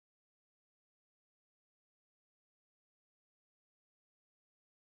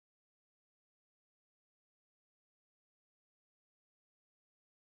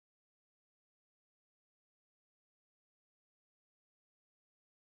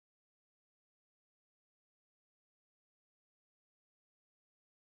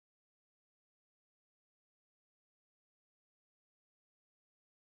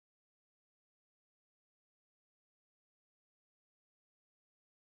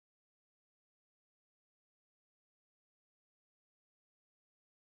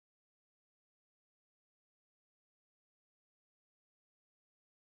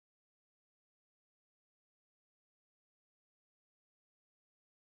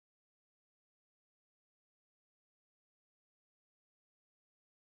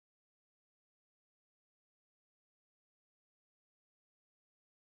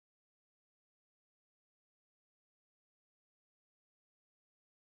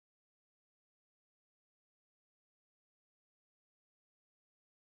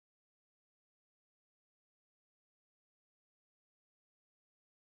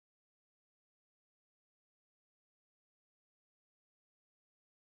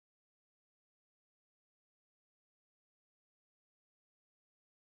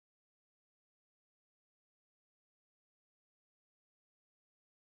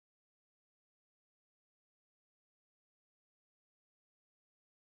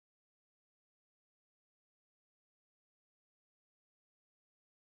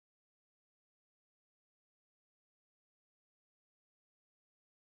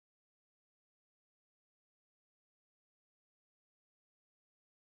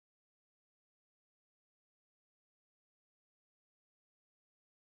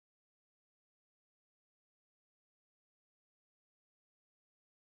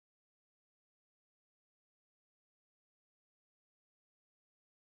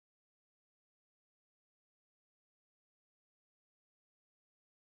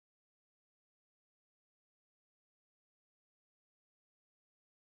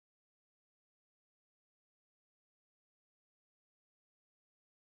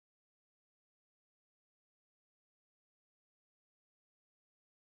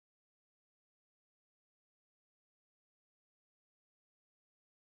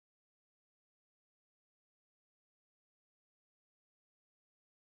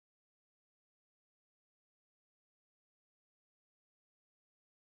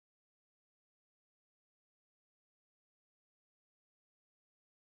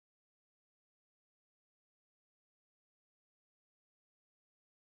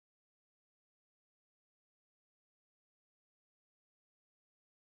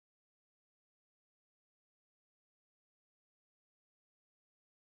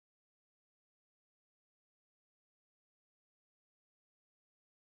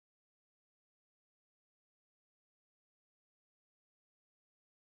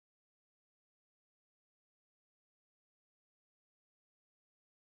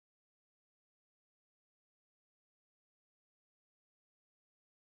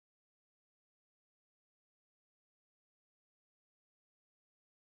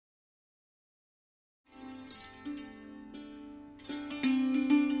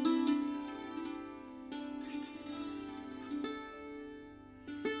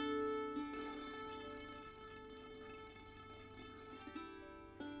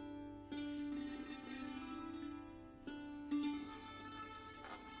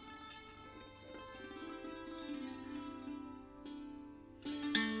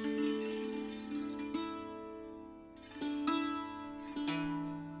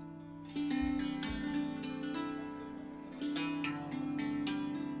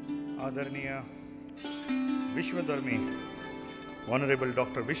आदरणीय विश्वधर्मी honourable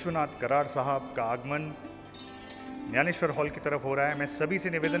doctor Vishwanath Karad साहब का आगमन ज्ञानेश्वर हॉल की तरफ हो रहा है। मैं सभी से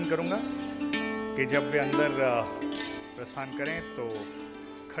निवेदन करूंगा कि जब वे अंदर प्रस्थान करें तो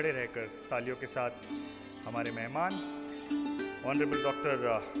खड़े रहकर तालियों के साथ हमारे मेहमान ऑनरेबल डॉक्टर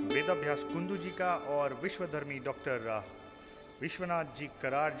वेदाभ्यास कुंदू जी का और विश्वधर्मी डॉक्टर विश्वनाथ जी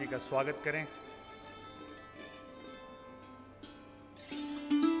कराड़ जी का स्वागत करें।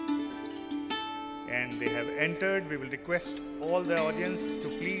 And they have entered. We will request all the audience to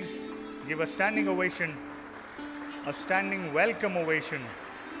please give a standing ovation, a standing welcome ovation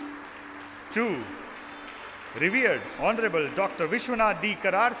to revered Honorable Dr. Vishwanath D.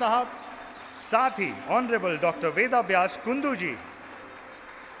 Karad Sahab, साथ ही Honorable Dr. वेदाभ्यास Kundu जी,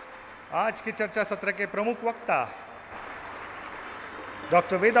 आज के चर्चा सत्र के प्रमुख वक्ता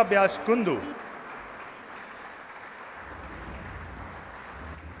डॉक्टर वेदाभ्यास कुंदू,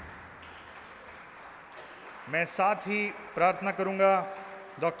 मैं साथ ही प्रार्थना करूंगा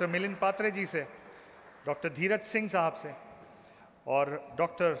डॉक्टर मिलिंद पात्रे जी से, डॉक्टर धीरज सिंह साहब से और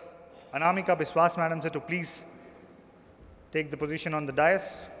डॉक्टर अनामिका विश्वास मैडम से to please take the position on the DISE.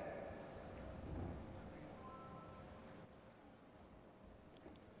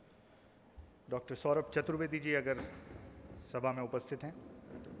 Doctor Saurabh Chaturvedi ji अगर सभा में उपस्थित हैं।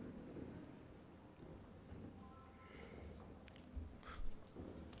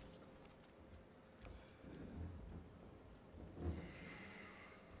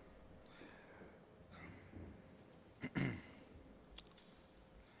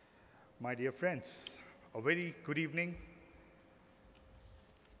 My dear friends, a very good evening.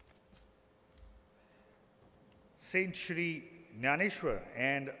 Saint Shree Dnyaneshwara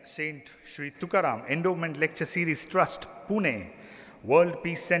and Saint Shree Tukaram Endowment Lecture Series Trust, Pune, World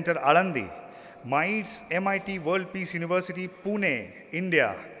Peace Center, Alandi, MIT World Peace University, Pune,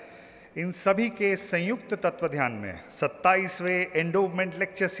 India, इन सभी के संयुक्त तत्वाधान में 27वें endowment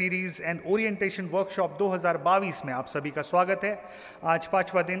lecture series and orientation workshop 2022 में आप सभी का स्वागत है। आज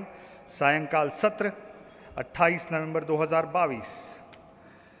 5वां दिन, सायंकाल सत्र 28 नवंबर 2022।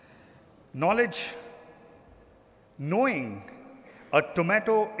 Knowledge, knowing a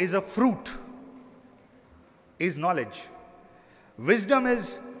tomato is a fruit is knowledge. Wisdom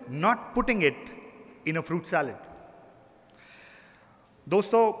is not putting it in a fruit salad.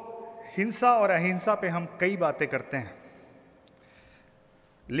 दोस्तों, हिंसा और अहिंसा पे हम कई बातें करते हैं,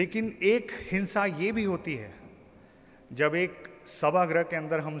 लेकिन एक हिंसा ये भी होती है जब एक सभागृह के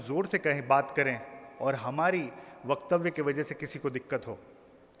अंदर हम जोर से कहें बात करें और हमारी वक्तव्य की वजह से किसी को दिक्कत हो।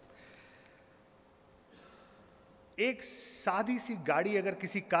 एक सादी सी गाड़ी अगर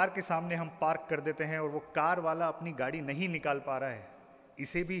किसी कार के सामने हम पार्क कर देते हैं और वो कार वाला अपनी गाड़ी नहीं निकाल पा रहा है,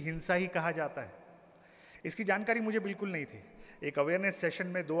 इसे भी हिंसा ही कहा जाता है। इसकी जानकारी मुझे बिल्कुल नहीं थी। एक अवेयरनेस सेशन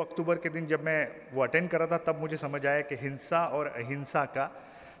में 2 अक्टूबर के दिन जब मैं वो अटेंड कर रहा था, तब मुझे समझ आया कि हिंसा और अहिंसा का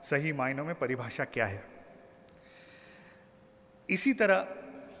सही मायनों में परिभाषा क्या है। इसी तरह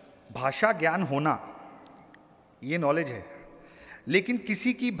भाषा ज्ञान होना ये नॉलेज है, लेकिन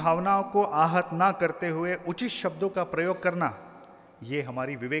किसी की भावनाओं को आहत ना करते हुए उचित शब्दों का प्रयोग करना ये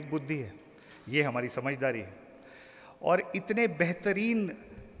हमारी विवेक बुद्धि है, ये हमारी समझदारी है। और इतने बेहतरीन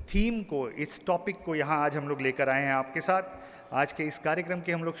थीम को, इस टॉपिक को यहाँ आज हम लोग लेकर आए हैं आपके साथ। आज के इस कार्यक्रम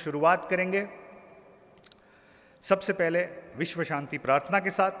की हम लोग शुरुआत करेंगे सबसे पहले विश्व शांति प्रार्थना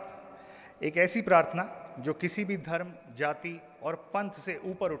के साथ। एक ऐसी प्रार्थना जो किसी भी धर्म, जाति और पंथ से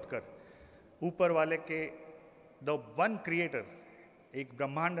ऊपर उठकर ऊपर वाले के द वन क्रिएटर, एक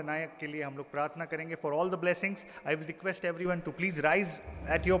ब्रह्मांड नायक के लिए हम लोग प्रार्थना करेंगे। For all the blessings I will request everyone to please rise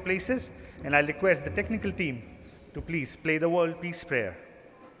at your places and I request the technical team to please play the world peace prayer.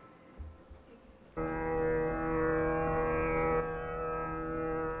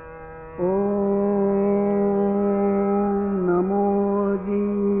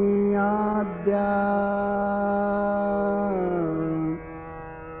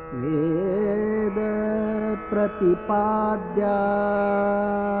 वेद प्रतिपाद्या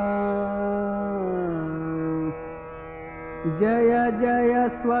जय जय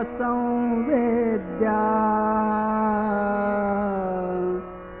स्वसंवेद्या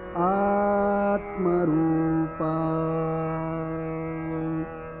आत्मरूपा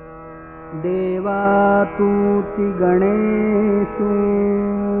देवातूति गणेषु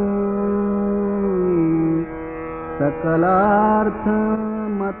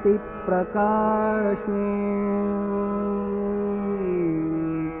सकलार्थमति प्रकाशु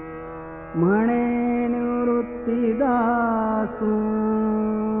म्हणे निवृत्तिदासु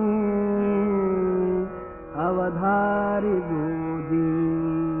अवधारि गोदी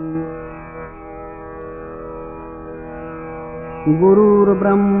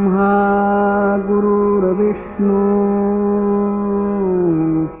गुरुर्ब्रह्मा गुरुर्विष्णु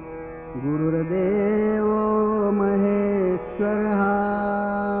गुरुर्देवो महेश्वरः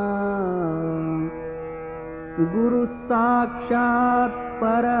गुरुसाक्षात्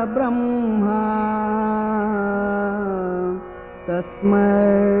परब्रह्मा तस्मै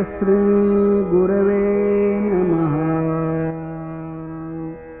श्री गुरवे नमः।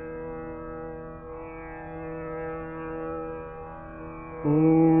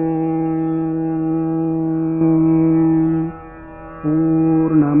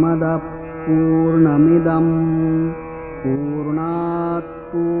 पूर्णमदः पूर्णमिदं पूर्णात्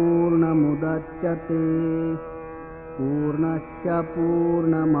पूर्णमुदच्यते पूर्णस्य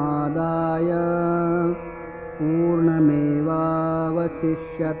पूर्णमादाय पूर्णमेवावशिष्यते।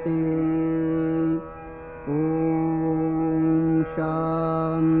 ॐ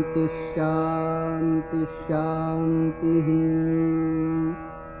शान्ति शान्ति शान्तिः।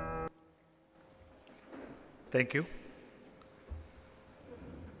 Thank you.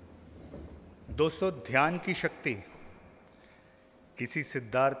 दोस्तों, ध्यान की शक्ति किसी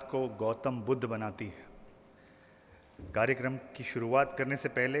सिद्धार्थ को गौतम बुद्ध बनाती है। कार्यक्रम की शुरुआत करने से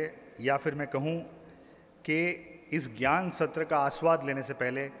पहले, या फिर मैं कहूँ कि इस ज्ञान सत्र का आस्वाद लेने से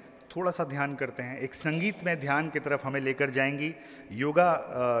पहले थोड़ा सा ध्यान करते हैं। एक संगीतमय ध्यान की तरफ हमें लेकर जाएंगी योगा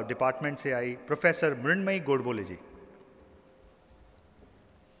डिपार्टमेंट से आई professor Mrinmayi Godbole ji.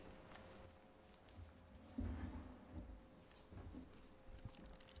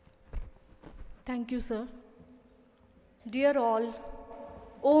 Thank you, sir. Dear all,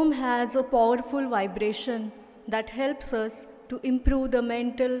 Om has a powerful vibration that helps us to improve the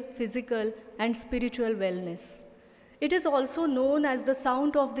mental, physical, and spiritual wellness. It is also known as the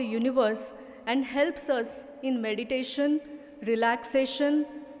sound of the universe and helps us in meditation, relaxation,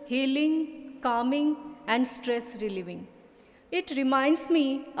 healing, calming, and stress relieving. It reminds me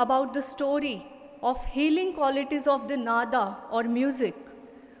about the story of healing qualities of the nada or music.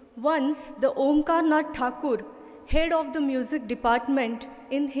 Once, the Omkarnath Thakur, head of the music department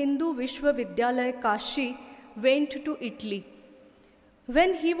in Hindu Vishwavidyalaya Kashi, went to Italy.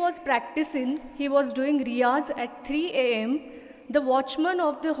 When he was practicing, he was doing riyaz at 3 a.m. The watchman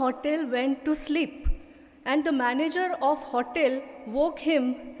of the hotel went to sleep, and the manager of hotel woke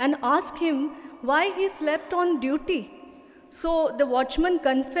him and asked him why he slept on duty. So the watchman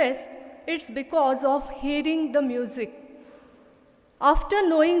confessed it's because of hearing the music. After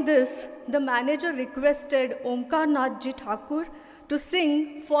knowing this, the manager requested Omkarnath Ji Thakur to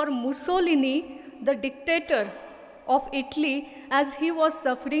sing for Mussolini, the dictator of Italy, as he was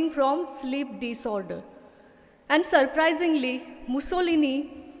suffering from sleep disorder. And surprisingly,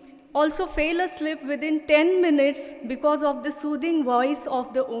 Mussolini also fell asleep within 10 minutes because of the soothing voice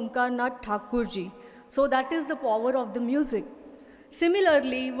of the Omkarnath Thakur Ji. So that is the power of the music.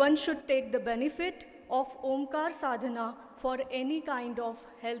 Similarly, one should take the benefit of Omkar sadhana for any kind of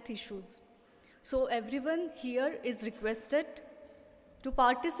health issues. So everyone here is requested to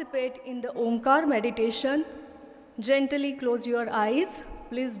participate in the Omkar meditation. Gently close your eyes.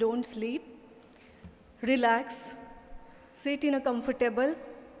 Please don't sleep. Relax. Sit in a comfortable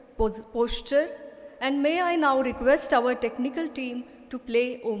posture. And may I now request our technical team to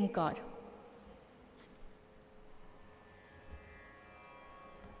play Omkar.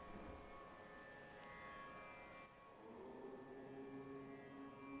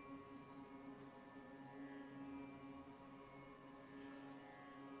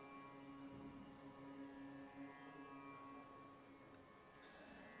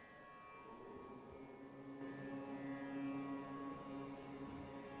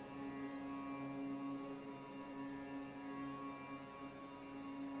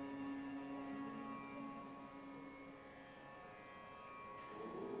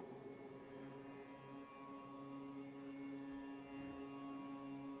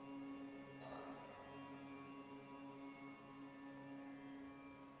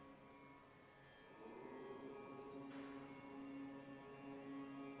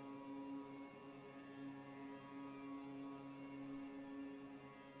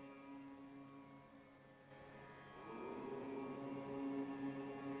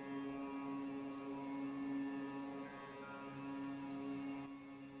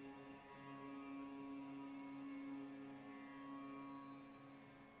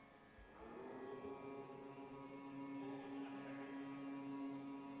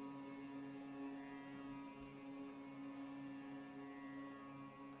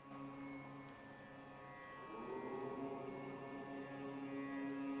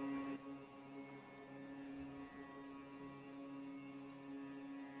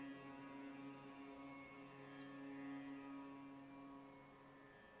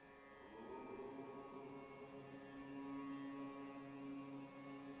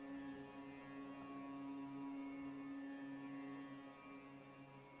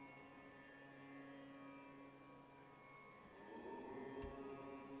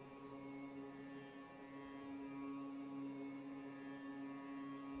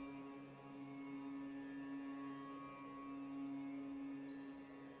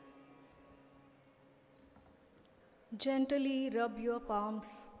 Gently rub your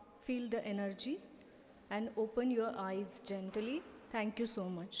palms, feel the energy, and open your eyes gently. Thank you so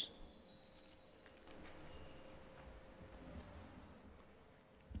much.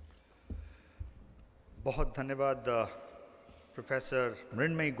 बहुत धन्यवाद professor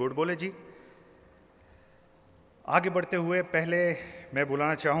Mrinmayi Godbole जी। आगे बढ़ते हुए पहले मैं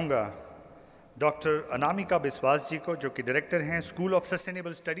बुलाना चाहूँगा doctor Anamika बिस्वास जी को, जो कि डायरेक्टर हैं स्कूल ऑफ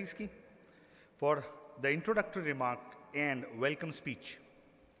सस्टेनेबल स्टडीज़ की, for the introductory remark and welcome speech.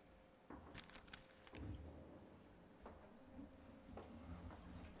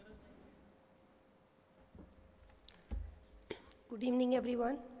 Good evening,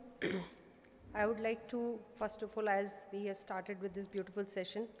 everyone. I would like to, first of all, as we have started with this beautiful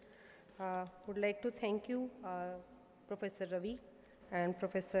session, would like to thank you, Professor Ravi and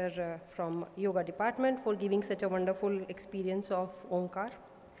Professor from Yoga Department for giving such a wonderful experience of Omkar.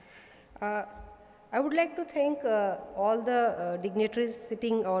 I would like to thank all the dignitaries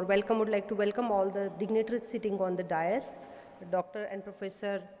sitting, or would like to welcome all the dignitaries sitting on the dais, Dr. and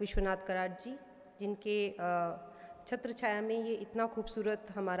Professor Vishwanath Karad ji, जिनके छत्र छाया में ये इतना खूबसूरत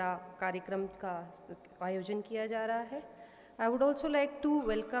हमारा कार्यक्रम का आयोजन किया जा रहा है। I would also like to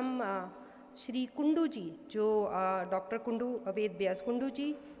welcome Shri Kundu जी, जो डॉक्टर कुंडू वेद व्यास कुंडू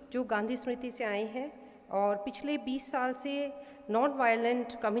जी, जो गांधी स्मृति से आए हैं और पिछले 20 साल से नॉन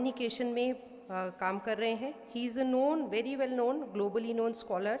वायलेंट कम्युनिकेशन में काम कर रहे हैं। He is a known, very well known, globally known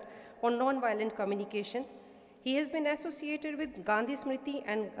scholar on non violent communication. He has been associated with Gandhi Smriti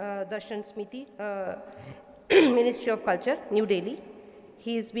and Darshan Smriti, Ministry of Culture, New Delhi.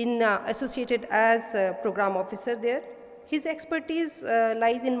 He has been associated as a program officer there. His expertise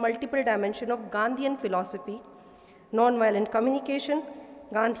lies in multiple dimensions of Gandhian philosophy, non-violent communication,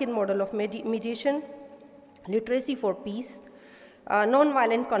 Gandhian model of mediation, literacy for peace,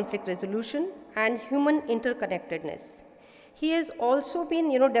 non-violent conflict resolution, and human interconnectedness. He has also been,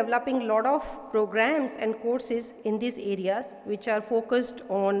 developing a lot of programs and courses in these areas which are focused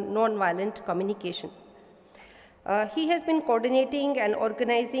on non-violent communication. He has been coordinating and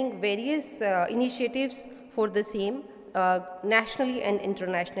organizing various initiatives for the same, nationally and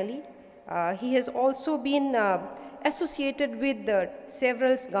internationally. He has also been associated with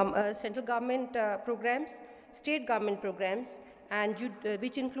several central government programs, state government programs, and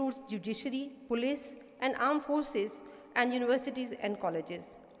which includes judiciary, police, and armed forces, and universities and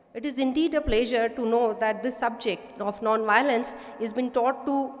colleges. It is indeed a pleasure to know that this subject of non-violence is being taught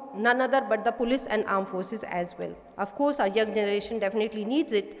to none other but the police and armed forces as well. Of course, our young generation definitely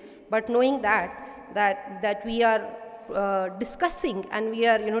needs it, but knowing that we are discussing and we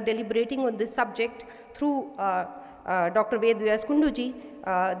are deliberating on this subject through Dr. Ved Vyas Kunduji,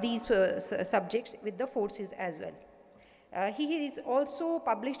 these subjects with the forces as well. He has also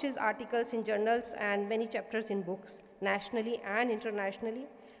published his articles in journals and many chapters in books, nationally and internationally.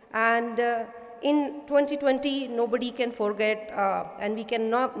 And in 2020, nobody can forget, and we can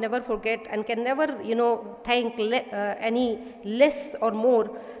never forget and can never, thank any less or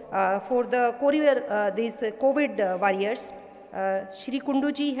more for the courier, these COVID warriors. Shri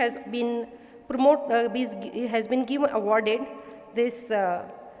Kunduji has been awarded this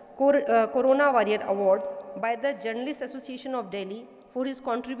Corona Warrior Award by the Journalist Association of Delhi for his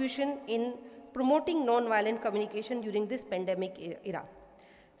contribution in promoting non-violent communication during this pandemic era.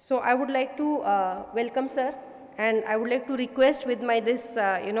 So I would like to welcome sir, and I would like to request with my this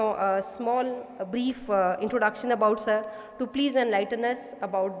small brief introduction about sir to please enlighten us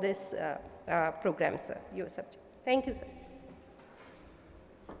about this program, sir, your subject. Thank you, sir.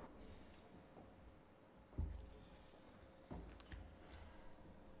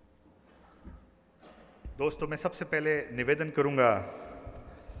 दोस्तों, मैं सबसे पहले निवेदन करूंगा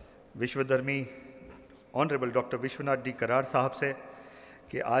विश्वधर्मी honourable doctor Vishwanath D Karad साहब से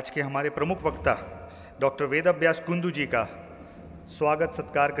कि आज के हमारे प्रमुख वक्ता डॉक्टर वेद व्यास कुंदू जी का स्वागत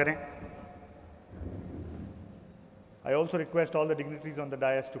सत्कार करें. I also request all the dignitaries on the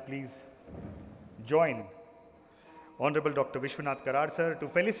dais to please join Honorable Dr. Vishwanath Karad sir to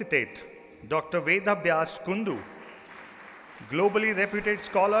felicitate Dr. Veda Vyas Kundu, globally reputed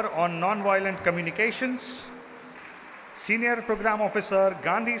scholar on non-violent communications, Senior Program Officer,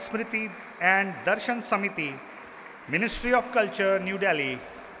 Gandhi Smriti and Darshan Samiti, Ministry of Culture, New Delhi.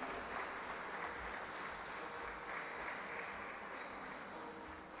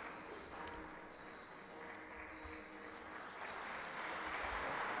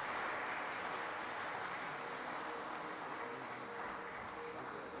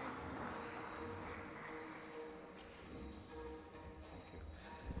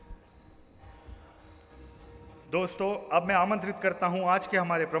 दोस्तों, अब मैं आमंत्रित करता हूं आज के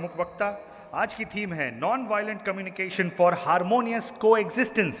हमारे प्रमुख वक्ता आज की थीम है non violent communication for harmonious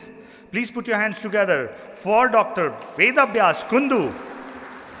coexistence. Please put your hands together for doctor वेदाभ्यास Kundu.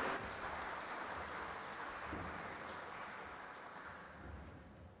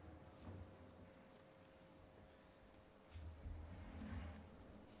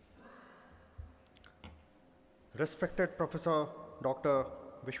 Respected Professor Dr.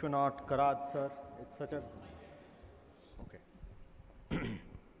 Vishwanath Karad, sir, it's such a... Okay.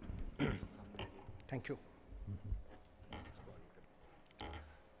 Thank you.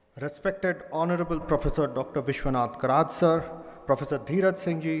 Respected Honorable Professor Dr. Vishwanath Karad, sir, Professor Dheeraj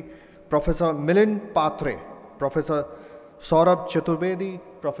Singh ji, Professor Milind Patre, Professor Saurabh Chaturvedi,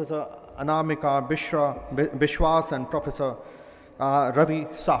 Professor Anamika Bishwas, and Professor Ravi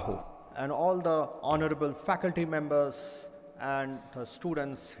Sahu, and all the honorable faculty members and the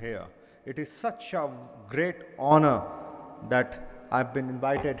students here. It is such a great honor that I've been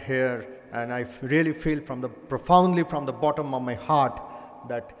invited here, and I really feel profoundly from the bottom of my heart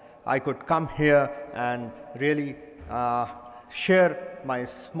that I could come here and really share my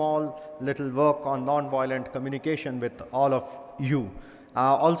small little work on non-violent communication with all of you.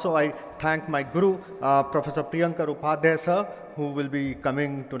 Also, I thank my guru, Professor Priyankar Upadhyay sir, who will be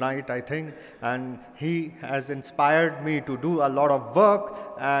coming tonight, I think, and he has inspired me to do a lot of work,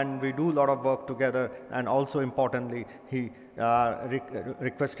 and we do a lot of work together, and also importantly, he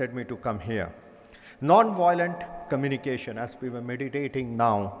requested me to come here. Non-violent communication, as we were meditating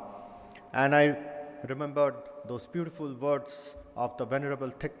now, and I remembered those beautiful words of the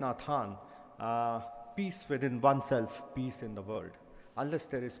Venerable Thich Nhat Hanh, peace within oneself, peace in the world. Unless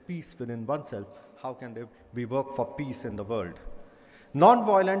there is peace within oneself, how can we work for peace in the world?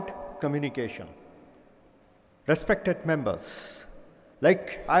 Non-violent communication. Respected members,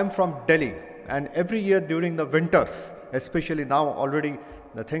 like I am from Delhi, and every year during the winters, especially now already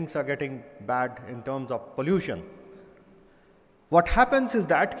the things are getting bad in terms of pollution. What happens is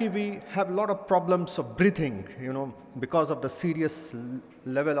that we have a lot of problems of breathing, because of the serious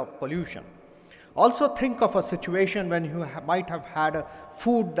level of pollution. Also think of a situation when you might have had a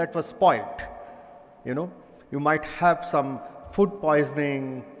food that was spoiled. You might have some food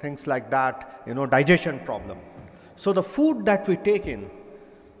poisoning, things like that, digestion problem. So the food that we take in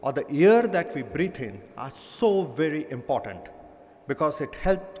or the air that we breathe in are so very important because it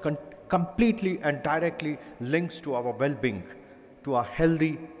helps completely and directly links to our well-being, to a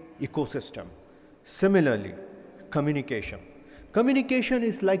healthy ecosystem. Similarly, communication. Communication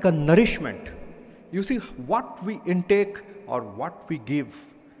is like a nourishment. You see, what we intake or what we give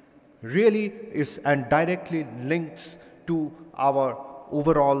really is and directly links to our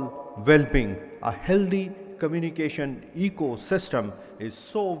overall well-being. A healthy communication ecosystem is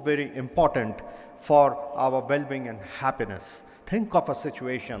so very important for our well-being and happiness. Think of a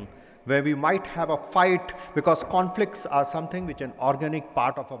situation where we might have a fight, because conflicts are something which is an organic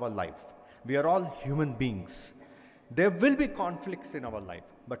part of our life. We are all human beings. There will be conflicts in our life,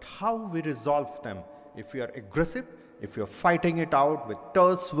 but how we resolve them? If we are aggressive, if you are fighting it out with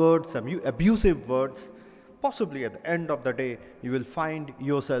terse words, abusive words, possibly at the end of the day, you will find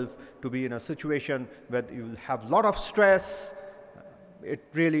yourself to be in a situation where you will have a lot of stress. It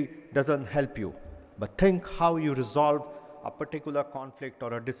really doesn't help you. But think how you resolve a particular conflict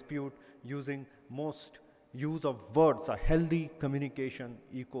or a dispute using most use of words, a healthy communication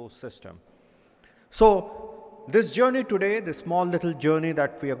ecosystem. So, this journey today, this small little journey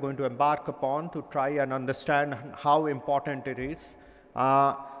that we are going to embark upon to try and understand how important it is,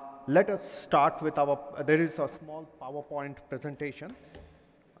 let us start with there is a small PowerPoint presentation.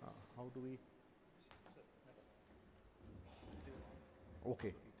 How do we?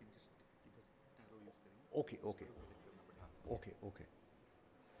 Okay.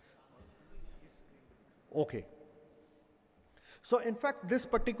 Okay. So in fact, this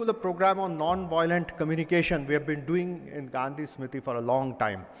particular program on non-violent communication, we have been doing in Gandhi Smriti for a long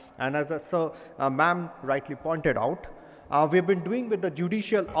time. And as ma'am rightly pointed out, we have been doing with the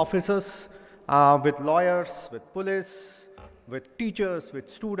judicial officers, with lawyers, with police, with teachers,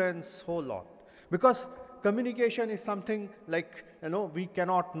 with students, whole lot. Because communication is something like, we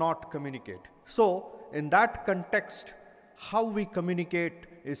cannot not communicate. So in that context, how we communicate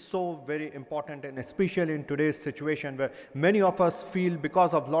is so very important, and especially in today's situation where many of us feel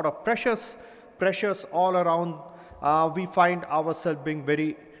because of a lot of pressures all around, we find ourselves being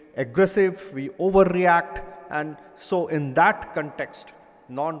very aggressive, we overreact, and so in that context,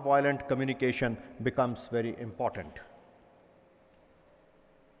 non-violent communication becomes very important.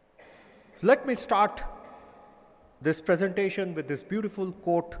 Let me start this presentation with this beautiful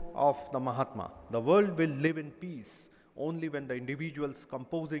quote of the Mahatma: "The world will live in peace only when the individuals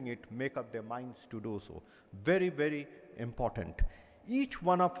composing it make up their minds to do so. Very, very important. Each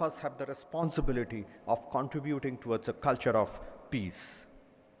one of us have the responsibility of contributing towards a culture of peace.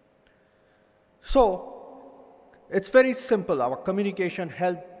 So, it's very simple. Our communication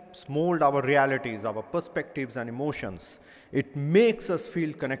helps mold our realities, our perspectives and emotions. It makes us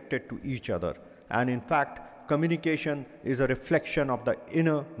feel connected to each other. And in fact, communication is a reflection of the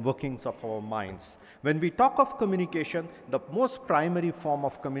inner workings of our minds. When we talk of communication, the most primary form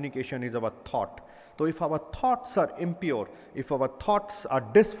of communication is our thought. So if our thoughts are impure, if our thoughts are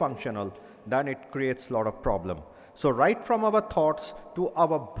dysfunctional, then it creates a lot of problem. So right from our thoughts to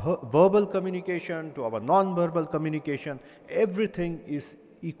our verbal communication, to our non-verbal communication, everything is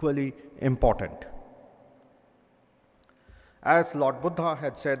equally important. As Lord Buddha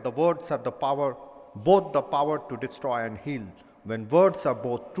had said, the words have the power, both the power to destroy and heal. When words are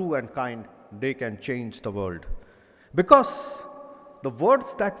both true and kind, they can change the world. Because the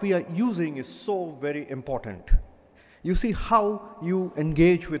words that we are using is so very important. You see, how you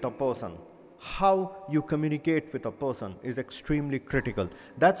engage with a person, how you communicate with a person is extremely critical.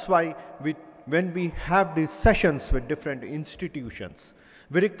 That's why when we have these sessions with different institutions,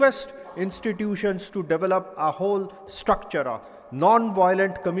 we request institutions to develop a whole structure, a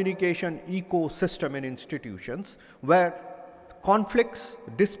non-violent communication ecosystem in institutions where conflicts,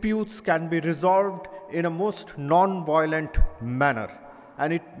 disputes can be resolved in a most non-violent manner,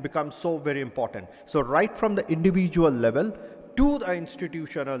 and it becomes so very important. So right from the individual level to the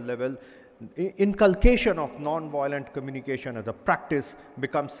institutional level, inculcation of non-violent communication as a practice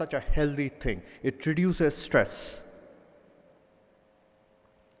becomes such a healthy thing. It reduces stress.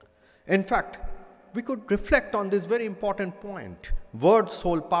 In fact, we could reflect on this very important point. Words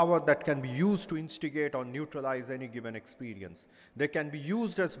hold power that can be used to instigate or neutralize any given experience. They can be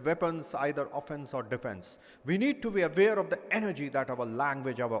used as weapons, either offense or defense. We need to be aware of the energy that our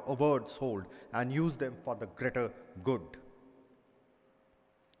language, our words hold, and use them for the greater good.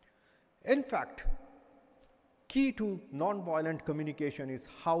 In fact, key to non-violent communication is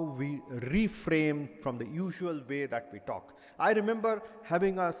how we reframe from the usual way that we talk. I remember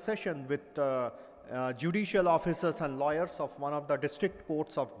having a session with judicial officers and lawyers of one of the district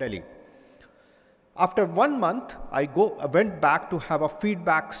courts of Delhi. After 1 month, I went back to have a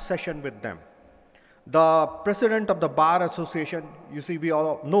feedback session with them. The president of the Bar Association, you see, we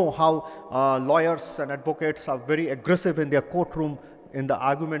all know how lawyers and advocates are very aggressive in their courtroom in the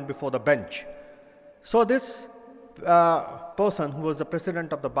argument before the bench. So this person who was the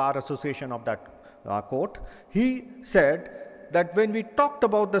president of the Bar Association of that court, he said that when we talked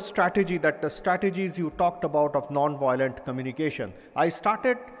about the strategy, that the strategies you talked about of non-violent communication, I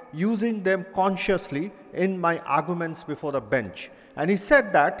started using them consciously in my arguments before the bench. And he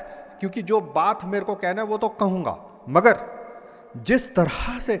said that, क्योंकि जो बात मेरे को कहना है वो तो कहूँगा, मगर जिस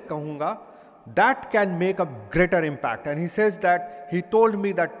तरह से कहूँगा, that can make a greater impact. And he says that, he told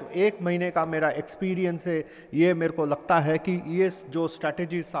me that 1 महीने का मेरा experience है, ये मेरे को लगता है कि ये जो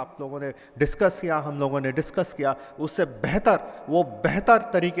strategies आप लोगों ने discuss किया, हम लोगों ने discuss किया, उससे बेहतर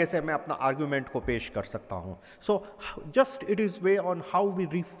तरीके से मैं अपना argument को पेश कर सकता हूँ. So just it is way on how we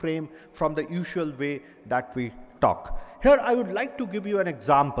reframe from the usual way that we talk. Here I would like to give you an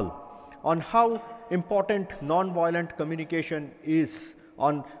example on how important non-violent communication is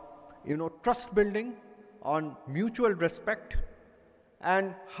on trust building, on mutual respect,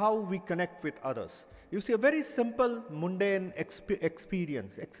 and how we connect with others. You see, a very simple, mundane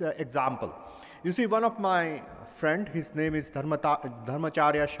example. You see, one of my friend, his name is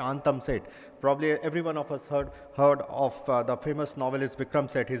Dharmacharya Shantam Seth. Probably every one of us heard of the famous novelist Vikram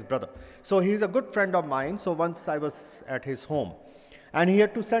Seth, his brother. So he's a good friend of mine. So once I was at his home, and he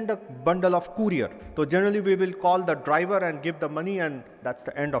had to send a bundle of courier. So generally we will call the driver and give the money, and that's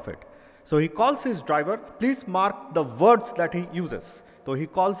the end of it. So he calls his driver, please mark the words that he uses. So he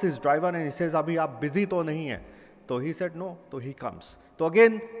calls his driver and he says, Abhi aap busy to nahi hai. So he said no, so he comes. So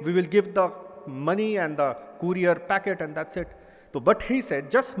again, we will give the money and the courier packet, and that's it. So, but he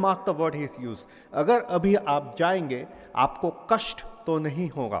said, just mark the word he's used. Agar abhi aap jayenge, aapko kasht to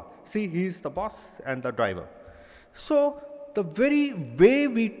nahi hoga. See, he is the boss and the driver. So the very way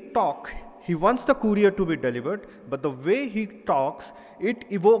we talk, he wants the courier to be delivered, but the way he talks, it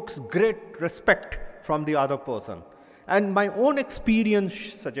evokes great respect from the other person. And my own experience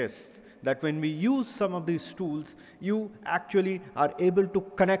suggests that when we use some of these tools, you actually are able to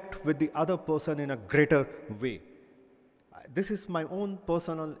connect with the other person in a greater way. This is my own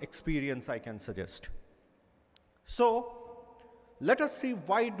personal experience, I can suggest. So, let us see,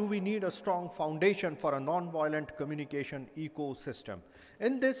 why do we need a strong foundation for a non-violent communication ecosystem.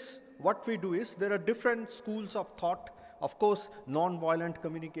 In this, what we do is, there are different schools of thought Of course, non-violent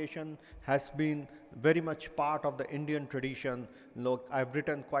communication has been very much part of the Indian tradition. Look, I've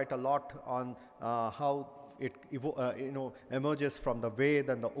written quite a lot on how it emerges from the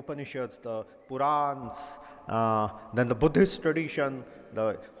Veda and the Upanishads, the Purans, then the Buddhist tradition,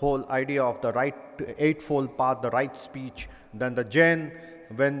 the whole idea of the right eightfold path, the right speech, then the Jain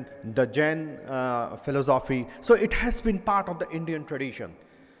philosophy. So it has been part of the Indian tradition.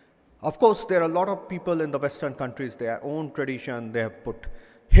 Of course, there are a lot of people in the Western countries, their own tradition they have put.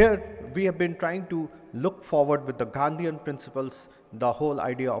 Here, we have been trying to look forward with the Gandhian principles, the whole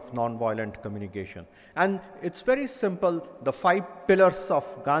idea of non-violent communication. And it's very simple. The 5 pillars of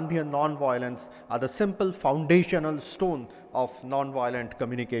Gandhian non-violence are the simple foundational stone of non-violent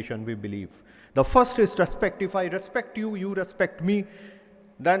communication, we believe. The first is respect. If I respect you, you respect me,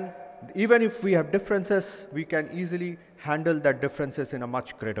 then even if we have differences, we can easily handle that differences in a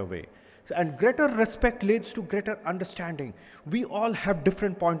much greater way. And greater respect leads to greater understanding. We all have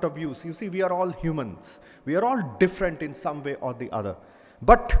different point of views. You see, we are all humans. We are all different in some way or the other.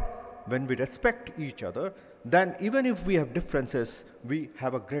 But when we respect each other, then even if we have differences, we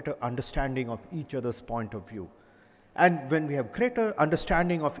have a greater understanding of each other's point of view. And when we have greater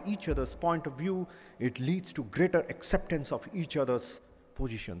understanding of each other's point of view, it leads to greater acceptance of each other's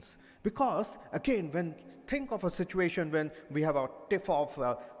positions. Because again, think of a situation when we have a tiff of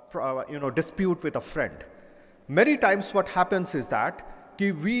dispute with a friend. Many times what happens is that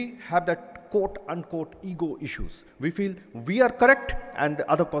we have that quote unquote ego issues. We feel we are correct and the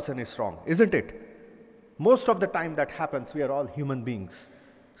other person is wrong, isn't it? Most of the time that happens. We are all human beings.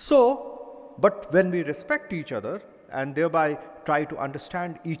 So, but when we respect each other and thereby try to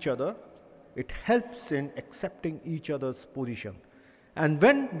understand each other, it helps in accepting each other's position. And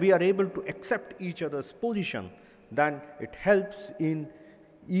when we are able to accept each other's position, then it helps in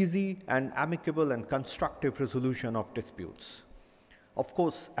easy and amicable and constructive resolution of disputes. Of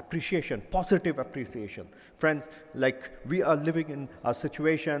course, appreciation, positive appreciation. Friends, like we are living in a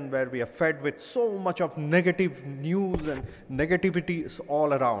situation where we are fed with so much of negative news and negativity is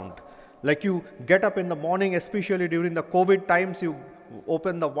all around. Like you get up in the morning, especially during the COVID times, you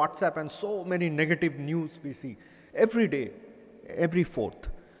open the WhatsApp and so many negative news we see every day, every fourth.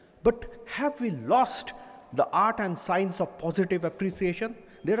 But have we lost the art and science of positive appreciation?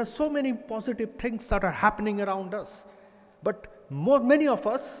 There are so many positive things that are happening around us. But many of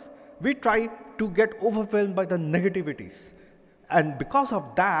us, we try to get overwhelmed by the negativities. And because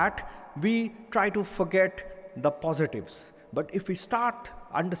of that, we try to forget the positives. But if we start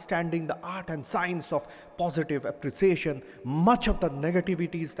understanding the art and science of positive appreciation, much of the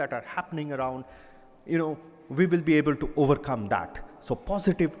negativities that are happening around, we will be able to overcome that. So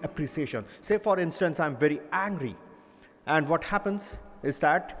positive appreciation. Say for instance, I'm very angry. And what happens is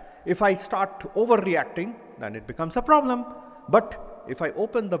that if I start overreacting, then it becomes a problem. But if I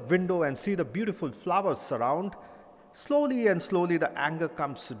open the window and see the beautiful flowers around, slowly and slowly the anger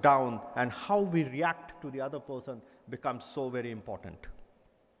comes down, and how we react to the other person becomes so very important.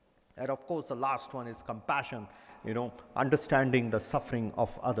 And of course, the last one is compassion, understanding the suffering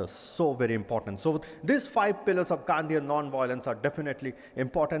of others, so very important. So these 5 pillars of Gandhian non-violence are definitely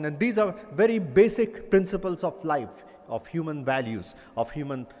important, and these are very basic principles of life, of human values, of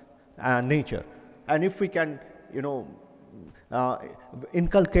human nature. And if we can,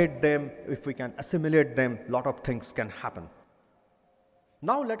 inculcate them, if we can assimilate them, a lot of things can happen.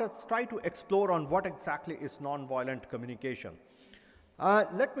 Now let us try to explore on what exactly is non-violent communication.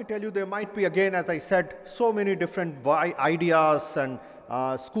 Let me tell you, there might be, again, as I said, so many different ideas and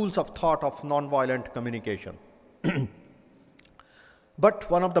schools of thought of non-violent communication. But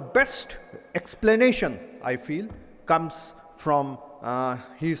one of the best explanation, I feel, comes from,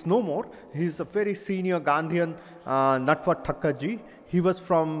 he is no more, he is a very senior Gandhian, Natwa Thakkarji. He was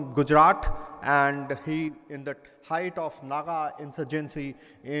from Gujarat, and he, in the height of Naga insurgency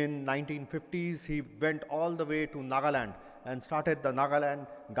in 1950s, he went all the way to Nagaland and started the Nagaland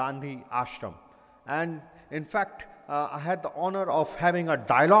Gandhi Ashram. And in fact, I had the honor of having a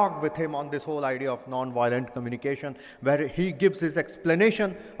dialogue with him on this whole idea of non-violent communication, where he gives his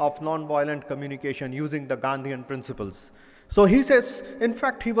explanation of non-violent communication using the Gandhian principles. So he says, in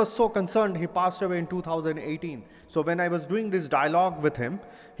fact, he was so concerned, he passed away in 2018. So when I was doing this dialogue with him,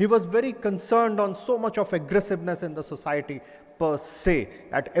 he was very concerned on so much of aggressiveness in the society per se,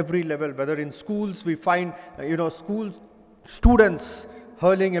 at every level, whether in schools we find, students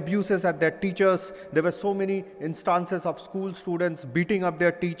hurling abuses at their teachers. There were so many instances of school students beating up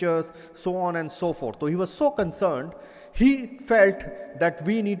their teachers, so on and so forth. So he was so concerned, he felt that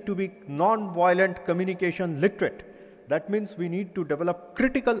we need to be non-violent communication literate. That means we need to develop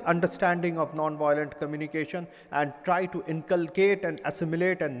critical understanding of non-violent communication and try to inculcate and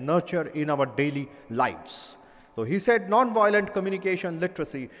assimilate and nurture in our daily lives. So he said non-violent communication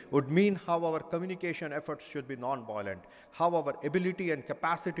literacy would mean how our communication efforts should be non-violent, how our ability and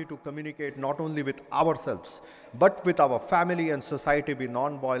capacity to communicate not only with ourselves, but with our family and society be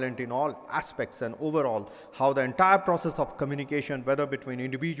non-violent in all aspects, and overall how the entire process of communication, whether between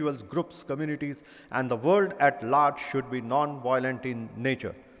individuals, groups, communities, and the world at large should be non-violent in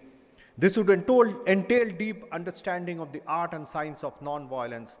nature. This would entail deep understanding of the art and science of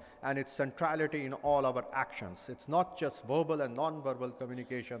non-violence and its centrality in all our actions. It's not just verbal and non-verbal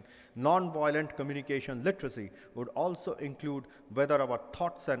communication. Non-violent communication literacy would also include whether our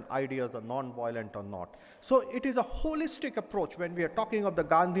thoughts and ideas are non-violent or not. So it is a holistic approach. When we are talking of the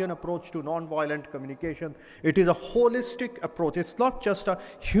Gandhian approach to non-violent communication, it is a holistic approach. It's not just a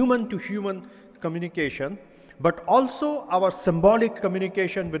human-to-human communication, but also our symbolic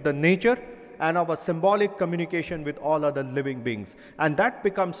communication with the nature and our symbolic communication with all other living beings. And that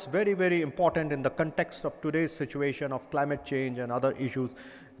becomes very, very important in the context of today's situation of climate change and other issues.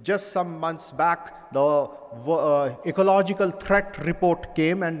 Just some months back, the ecological threat report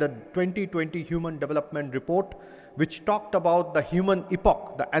came, and the 2020 Human Development Report, which talked about the human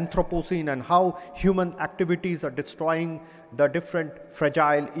epoch, the Anthropocene, and how human activities are destroying the different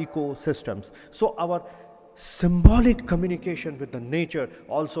fragile ecosystems. So our symbolic communication with the nature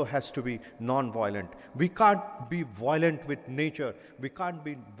also has to be non-violent. We can't be violent with nature. We can't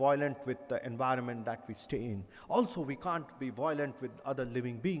be violent with the environment that we stay in. Also, we can't be violent with other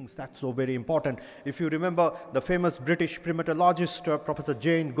living beings. That's so very important. If you remember the famous British primatologist, Professor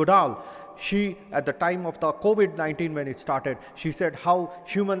Jane Goodall, she, at the time of the COVID-19 when it started, she said how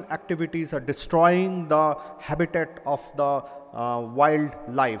human activities are destroying the habitat of the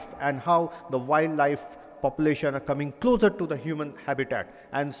wildlife, and how the wildlife population are coming closer to the human habitat,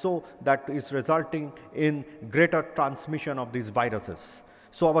 and so that is resulting in greater transmission of these viruses.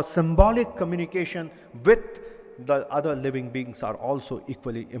 So our symbolic communication with the other living beings are also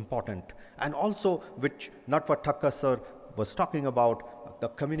equally important, and also which Natwa Thakkar sir was talking about, the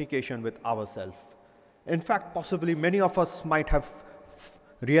communication with ourselves. In fact, possibly many of us might have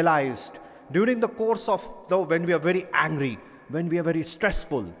realized during the course of when we are very angry, when we are very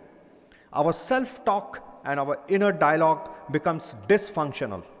stressful, our self-talk and our inner dialogue becomes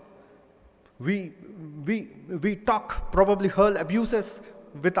dysfunctional. We talk, probably hurl abuses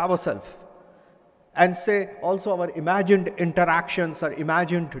with ourselves, and say also our imagined interactions or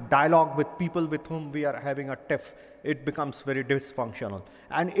imagined dialogue with people with whom we are having a tiff, it becomes very dysfunctional.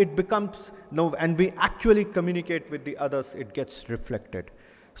 And it becomes, and we actually communicate with the others, it gets reflected.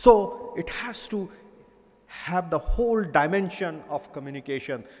 So it has to have the whole dimension of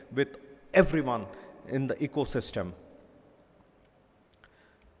communication with everyone in the ecosystem.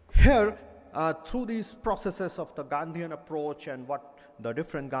 Here, through these processes of the Gandhian approach and what the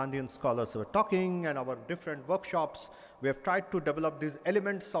different Gandhian scholars were talking and our different workshops, we have tried to develop these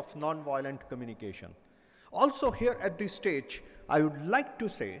elements of non-violent communication. Also here at this stage, I would like to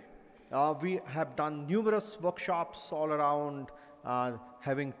say, we have done numerous workshops all around,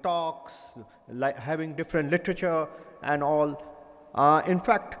 having talks, having different literature and all. In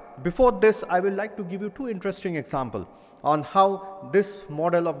fact, before this, I would like to give you two interesting examples on how this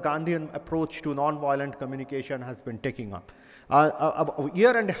model of Gandhian approach to non-violent communication has been taking up. A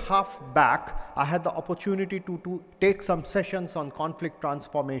year and a half back, I had the opportunity to take some sessions on conflict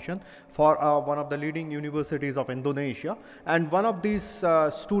transformation for one of the leading universities of Indonesia, and one of these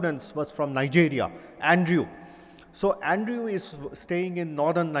students was from Nigeria, Andrew. So Andrew is staying in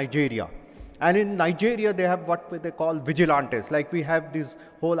northern Nigeria. And in Nigeria, they have what they call vigilantes. Like we have this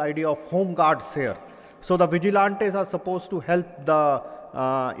whole idea of home guards here. So the vigilantes are supposed to help the,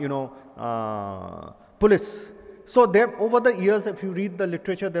 police. So over the years, if you read the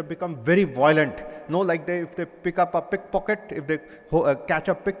literature, they've become very violent. Like if they pick up a pickpocket, if they catch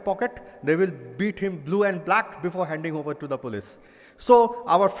a pickpocket, they will beat him blue and black before handing over to the police. So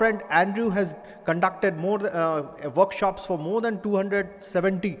our friend Andrew has conducted workshops for more than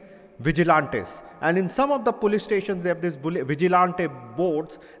 270 vigilantes, and in some of the police stations they have these vigilante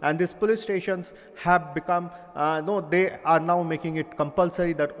boards, and these police stations have become they are now making it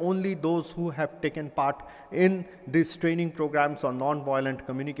compulsory that only those who have taken part in these training programs on non-violent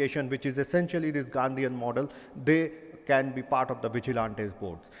communication, which is essentially this Gandhian model, they can be part of the vigilantes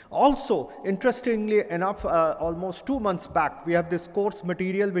boards. Also, interestingly enough, almost 2 months back, we have this course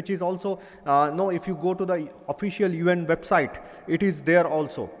material which is also, if you go to the official UN website, it is there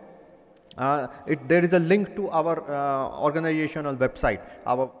also. There is a link to our organizational website,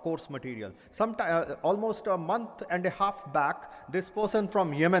 our course material. Almost a month and a half back, this person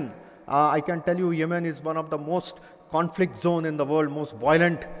from Yemen, I can tell you Yemen is one of the most conflict zone in the world, most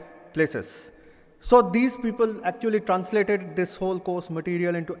violent places. So these people actually translated this whole course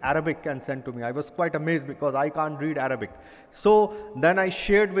material into Arabic and sent to me. I was quite amazed because I can't read Arabic. So then I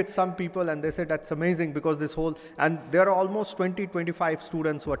shared with some people and they said that's amazing because this whole, and there are almost 25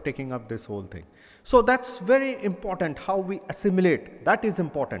 students who are taking up this whole thing. So that's very important, how we assimilate, that is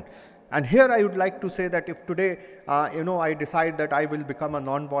important. And here I would like to say that if today, I decide that I will become a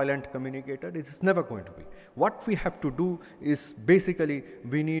non-violent communicator, it's never going to be. What we have to do is basically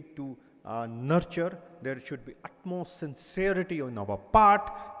we need to nurture, there should be utmost sincerity on our part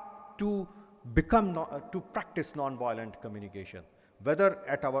to practice non-violent communication, whether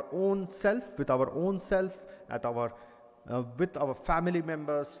at our own self, with our own self, at our, with our family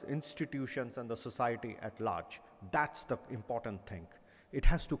members, institutions and the society at large. That's the important thing. It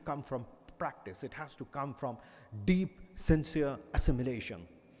has to come from practice. It has to come from deep, sincere assimilation.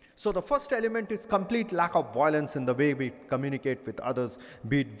 So the first element is complete lack of violence in the way we communicate with others,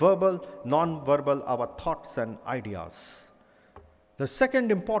 be it verbal, non-verbal, our thoughts and ideas. The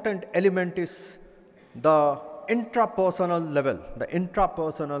second important element is the intrapersonal level, the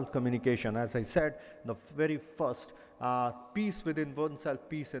intrapersonal communication. As I said, the very first, peace within oneself,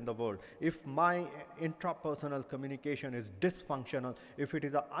 peace in the world. If my intrapersonal communication is dysfunctional, if it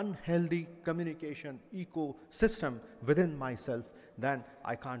is an unhealthy communication ecosystem within myself, then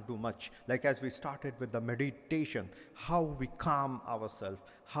I can't do much. Like as we started with the meditation, how we calm ourselves,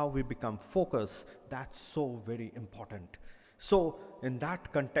 how we become focused, that's so very important. So in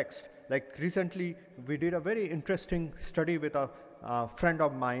that context, like recently we did a very interesting study with a friend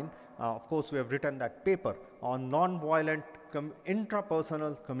of mine. Of course, we have written that paper on non-violent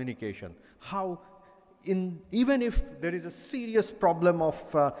intrapersonal communication. How even if there is a serious problem of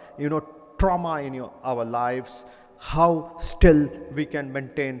trauma in our lives, how still we can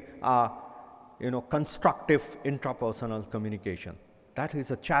maintain constructive intrapersonal communication. That is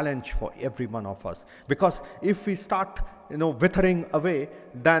a challenge for every one of us, because if we start withering away,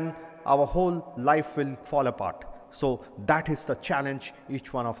 then our whole life will fall apart. So that is the challenge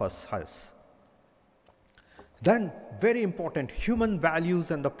each one of us has. Then, very important, human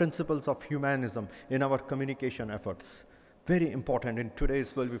values and the principles of humanism in our communication efforts. Very important. In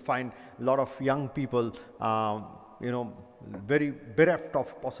today's world, we find a lot of young people, very bereft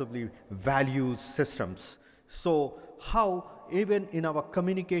of possibly values systems. So how, even in our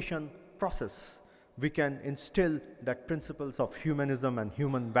communication process, we can instill that principles of humanism and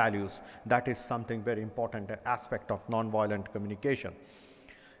human values. That is something very important aspect of nonviolent communication.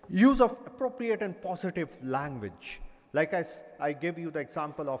 Use of appropriate and positive language. Like as I gave you the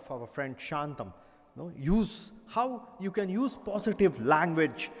example of our friend Shantam. How you can use positive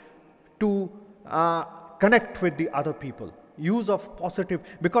language to connect with the other people. Use of positive,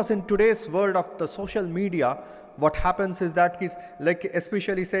 because in today's world of the social media, what happens is that, like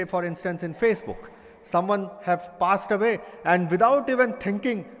especially say for instance in Facebook, someone have passed away and without even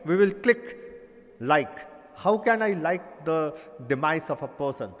thinking we will click like. How can I like the demise of a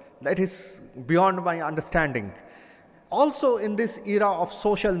person? That is beyond my understanding. Also in this era of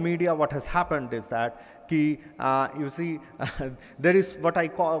social media, what has happened is that you see there is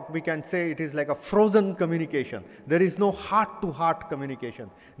what we can say it is like a frozen communication. There is no heart-to-heart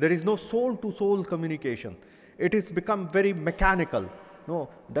communication. There is no soul-to-soul communication. It has become very mechanical. No,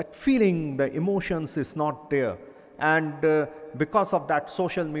 that feeling, the emotions is not there. And because of that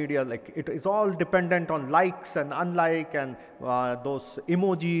social media, like it is all dependent on likes and unlike and those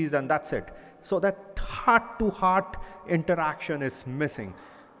emojis, and that's it. So that heart-to-heart interaction is missing.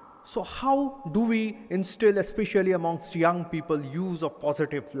 So how do we instill, especially amongst young people, use of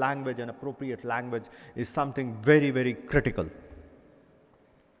positive language and appropriate language is something very, very critical.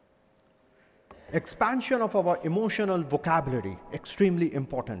 Expansion of our emotional vocabulary, extremely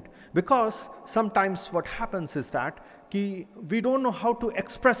important, because sometimes what happens is that we don't know how to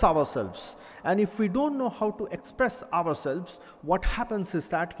express ourselves, and if we don't know how to express ourselves, what happens is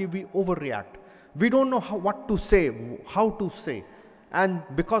that we overreact. We don't know what to say, how to say, and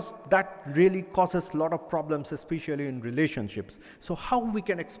because that really causes a lot of problems, especially in relationships. So how we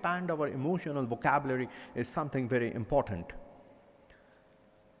can expand our emotional vocabulary is something very important.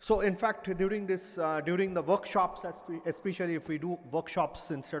 So in fact, during the workshops, especially if we do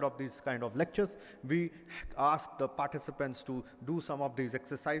workshops instead of these kind of lectures, we ask the participants to do some of these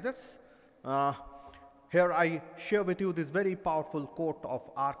exercises. Here I share with you this very powerful quote of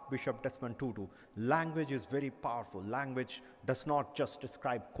Archbishop Desmond Tutu. Language is very powerful. Language does not just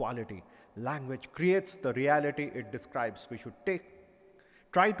describe quality. Language creates the reality it describes. We should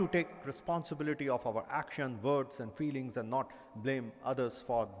try to take responsibility of our action, words, and feelings and not blame others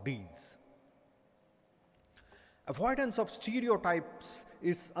for these. Avoidance of stereotypes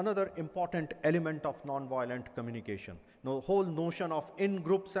is another important element of nonviolent communication. The whole notion of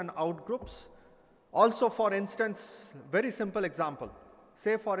in-groups and out-groups. Also, for instance, very simple example.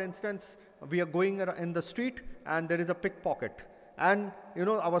 Say, for instance, we are going in the street and there is a pickpocket. And,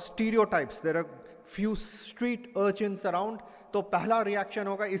 our stereotypes, there are few street urchins around, तो पहला reaction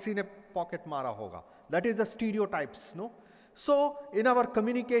होगा, इसी ने pocket मारा होगा. That is the stereotypes, no? So, in our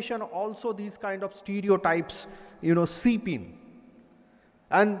communication, also these kind of stereotypes, seep in.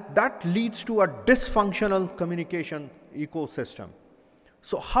 And that leads to a dysfunctional communication ecosystem.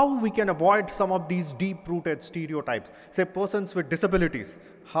 So how we can avoid some of these deep-rooted stereotypes? Say persons with disabilities,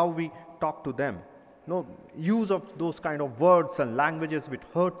 how we talk to them. Use of those kind of words and languages which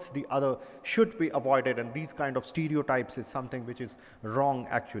hurts the other should be avoided, and these kind of stereotypes is something which is wrong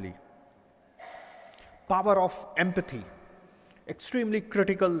actually. Power of empathy, extremely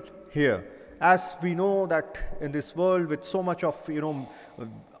critical here. As we know that in this world with so much of,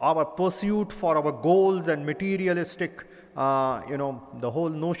 our pursuit for our goals and materialistic, the whole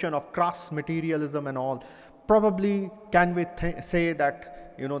notion of crass materialism and all, probably can we say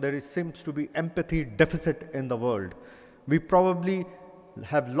that, there seems to be empathy deficit in the world. We probably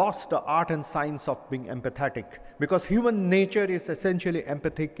have lost the art and science of being empathetic, because human nature is essentially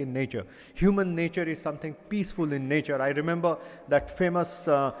empathic in nature. Human nature is something peaceful in nature. I remember that famous,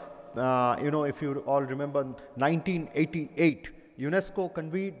 if you all remember, 1988, UNESCO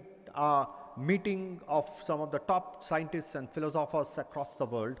convened a meeting of some of the top scientists and philosophers across the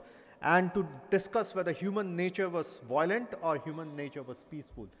world, and to discuss whether human nature was violent or human nature was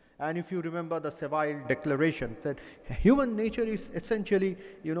peaceful. And if you remember, the Seville Declaration said human nature is essentially,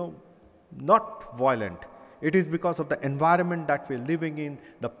 not violent. It is because of the environment that we're living in,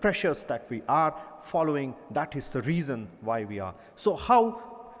 the pressures that we are following, that is the reason why we are. So how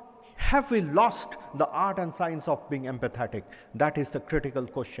have we lost the art and science of being empathetic? That is the critical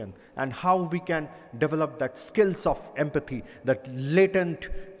question. And how we can develop that skills of empathy, that latent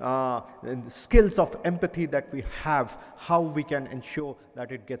skills of empathy that we have, how we can ensure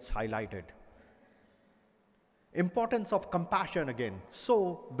that it gets highlighted. Importance of compassion again,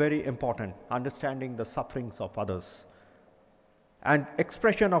 so very important, understanding the sufferings of others. And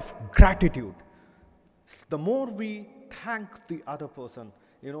expression of gratitude. The more we thank the other person,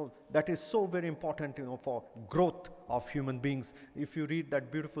 that is so very important, for growth of human beings. If you read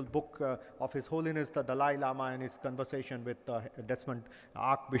that beautiful book of His Holiness the Dalai Lama and his conversation with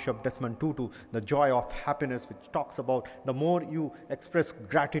Archbishop Desmond Tutu, The Joy of Happiness, which talks about the more you express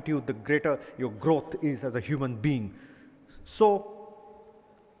gratitude, the greater your growth is as a human being. So,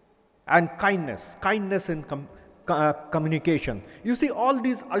 and kindness in communication. You see all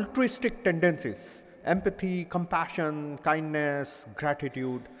these altruistic tendencies, empathy, compassion, kindness,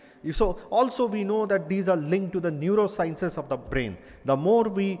 gratitude. So also we know that these are linked to the neurosciences of the brain. The more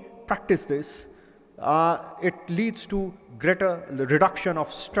we practice this, it leads to greater reduction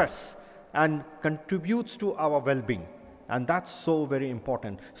of stress and contributes to our well-being. And that's so very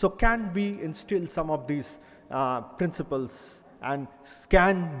important. So can we instill some of these principles, and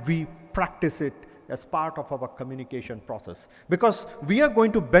can we practice it as part of our communication process? Because we are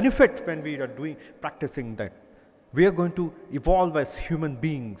going to benefit when we are practicing that. We are going to evolve as human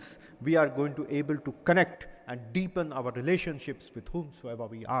beings. We are going to able to connect and deepen our relationships with whomsoever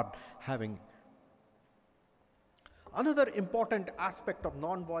we are having. Another important aspect of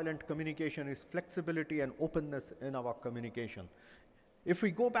non-violent communication is flexibility and openness in our communication. If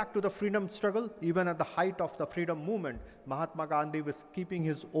we go back to the freedom struggle, even at the height of the freedom movement, Mahatma Gandhi was keeping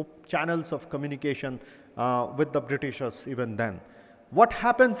his channels of communication with the Britishers even then. What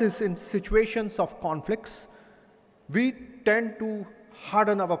happens is, in situations of conflicts, we tend to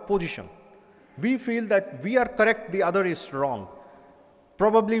harden our position. We feel that we are correct, the other is wrong.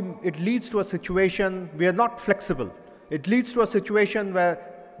 Probably it leads to a situation we are not flexible. It leads to a situation where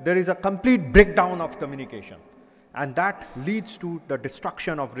there is a complete breakdown of communication. And that leads to the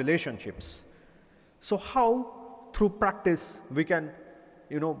destruction of relationships. So how, through practice, we can,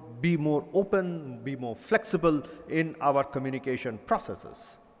 be more open, be more flexible in our communication processes.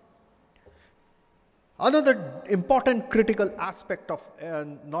 Another important critical aspect of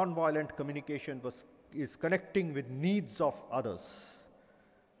non-violent communication is connecting with needs of others.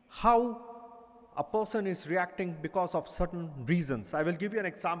 How a person is reacting because of certain reasons. I will give you an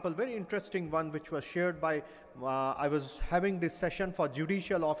example, very interesting one, which was shared by, I was having this session for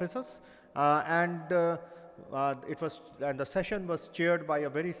judicial officers, and the session was chaired by a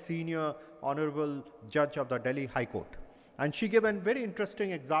very senior honorable judge of the Delhi High Court. And she gave a very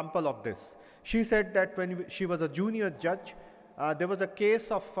interesting example of this. She said that when she was a junior judge, there was a case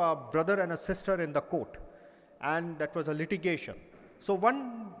of a brother and a sister in the court, and that was a litigation. So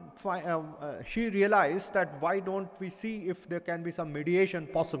she realized that why don't we see if there can be some mediation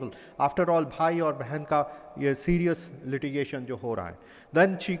possible. After all, bhai or बहन का ये serious litigation जो हो रहा है.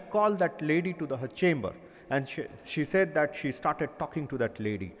 Then she called that lady to her chamber, and she said that she started talking to that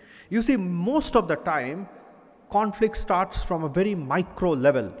lady. You see, most of the time, conflict starts from a very micro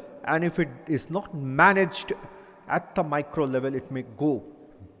level, and if it is not managed at the micro level, it may go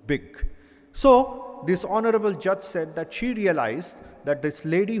big. So this honorable judge said that she realized that this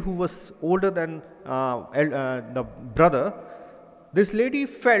lady who was older than the brother, this lady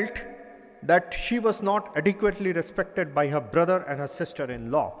felt that she was not adequately respected by her brother and her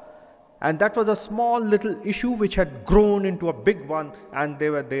sister-in-law. And that was a small little issue which had grown into a big one, and they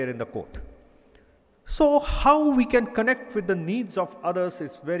were there in the court. So how we can connect with the needs of others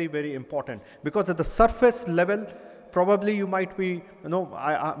is very, very important, because at the surface level, probably you might be,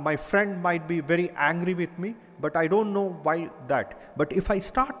 my friend might be very angry with me, but I don't know why that. But if I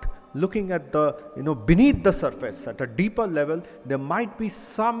start looking at the, beneath the surface, at a deeper level, there might be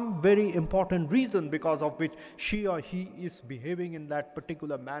some very important reason because of which she or he is behaving in that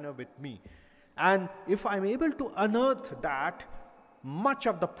particular manner with me. And if I'm able to unearth that, much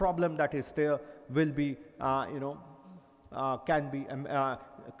of the problem that is there will be, can be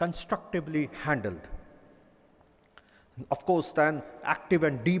constructively handled. Of course, then active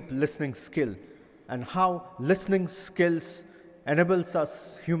and deep listening skill, and how listening skills enables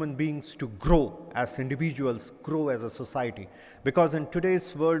us human beings to grow as individuals, grow as a society. Because in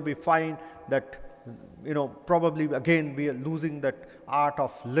today's world we find that, probably again we are losing that art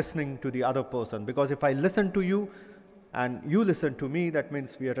of listening to the other person. Because if I listen to you and you listen to me, that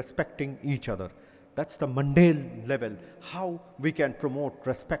means we are respecting each other. That's the mundane level, how we can promote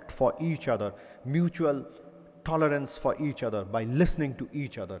respect for each other, mutual tolerance for each other by listening to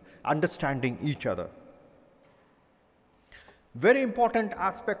each other, understanding each other. Very important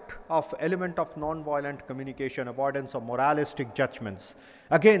aspect of element of non-violent communication, avoidance of moralistic judgments.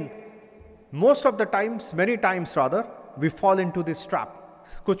 Again, most of the times, many times rather, we fall into this trap.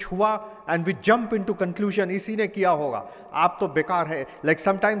 कुछ हुआ and we jump into conclusion, इसी ने किया होगा, आप तो बेकार है. Like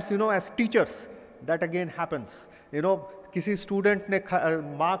sometimes, as teachers, that again happens. किसी स्टूडेंट ने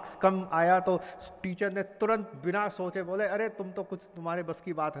मार्क्स कम आया तो टीचर ने तुरंत बिना सोचे बोले, अरे तुम तो कुछ, तुम्हारे बस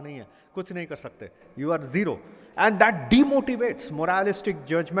की बात नहीं है, कुछ नहीं कर सकते, you are zero. And that demotivates moralistic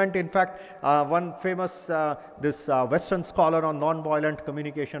judgment. In fact, one famous this Western scholar on non-violent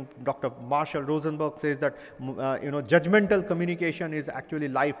communication, Dr. Marshall Rosenberg, says that judgmental communication is actually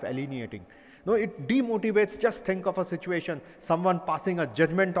life alienating. No, it demotivates. Just think of a situation, someone passing a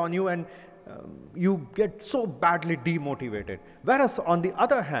judgment on you, and you get so badly demotivated. Whereas on the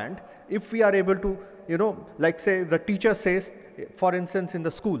other hand, if we are able to, like say the teacher says, for instance in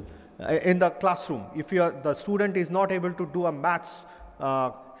the school, in the classroom, if the student is not able to do a maths,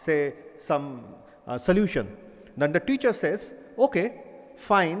 say some solution, then the teacher says, okay,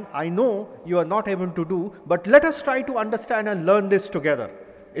 fine, I know you are not able to do, but let us try to understand and learn this together.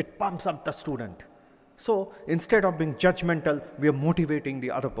 It pumps up the student. So instead of being judgmental, we are motivating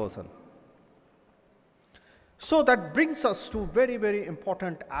the other person. So that brings us to very, very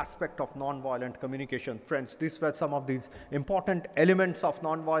important aspect of non-violent communication. Friends, these were some of these important elements of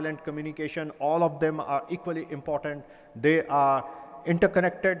non-violent communication. All of them are equally important. They are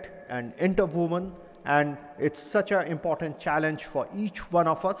interconnected and interwoven, and it's such an important challenge for each one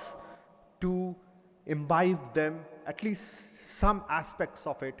of us to imbibe them, at least some aspects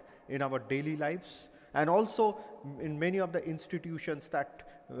of it, in our daily lives, and also in many of the institutions that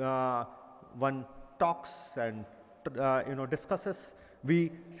one talks and discusses.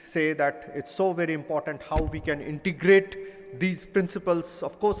 We say that it's so very important how we can integrate these principles,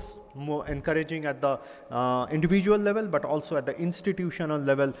 of course more encouraging at the individual level, but also at the institutional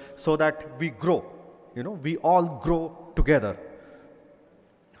level, so that we grow, we all grow together.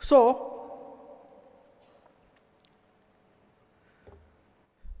 So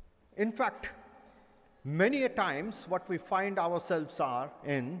in fact, many a times what we find ourselves are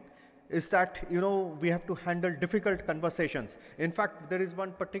in is that, we have to handle difficult conversations. In fact, there is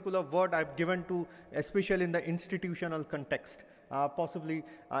one particular word I've given to, especially in the institutional context. Possibly,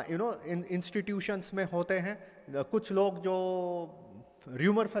 in institutions में होते हैं कुछ लोग जो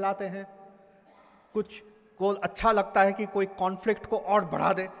rumor फैलाते हैं, कुछ को अच्छा लगता है कि कोई कॉन्फ्लिक्ट को और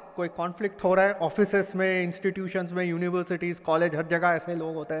बढ़ा दे, कोई कॉन्फ्लिक्ट हो रहा है ऑफिसेस में, इंस्टीट्यूशंस में, यूनिवर्सिटीज़, कॉलेज, हर जगह ऐसे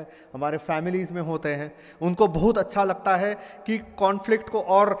लोग होते हैं, हमारे फैमिलीज़ में होते हैं, उनको बहुत अच्छा लगता है कि कॉन्फ्लिक्ट को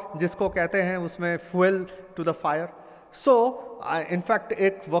और, जिसको कहते हैं उसमें fuel to the fire. So in fact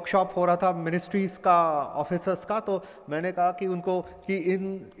एक वर्कशॉप हो रहा था मिनिस्ट्रीज़ का, ऑफिसर्स का, तो मैंने कहा कि उनको कि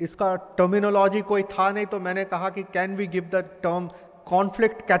इसका टर्मिनोलॉजी कोई था नहीं, तो मैंने कहा कि can we give the term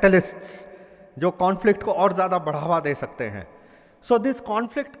conflict catalysts, जो कॉन्फ्लिक्ट को और ज़्यादा बढ़ावा दे सकते हैं. So these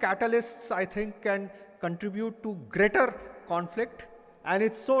conflict catalysts, I think, can contribute to greater conflict, and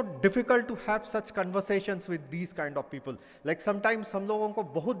it's so difficult to have such conversations with these kind of people. Like sometimes हम लोगों को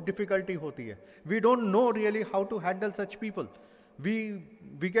बहुत difficulty होती है. We don't know really how to handle such people.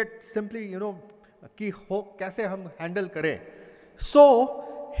 We get simply, कि हो कैसे हम handle करें. So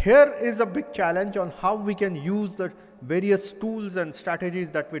here is a big challenge on how we can use the various tools and strategies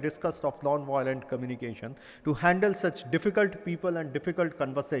that we discussed of non-violent communication to handle such difficult people and difficult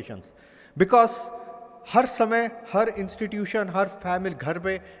conversations. Because हर समय, हर institution, हर family, घर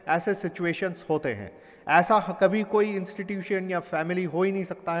पे ऐसे situations होते हैं. ऐसा कभी कोई institution या फैमिली हो ही नहीं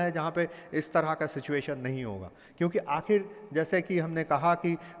सकता है जहाँ पे इस तरह का सिचुएशन नहीं होगा, क्योंकि आखिर जैसे कि हमने कहा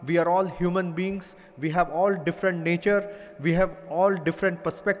कि we are all human beings, we have all different nature, we have all different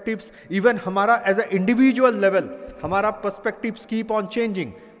perspectives. Even हमारा एज अ इंडिविजुअल लेवल हमारा पर्सपेक्टिव्स कीप ऑन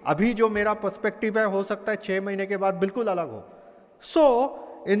चेंजिंग. अभी जो मेरा पर्सपेक्टिव है हो सकता है 6 महीने के बाद बिल्कुल अलग हो. सो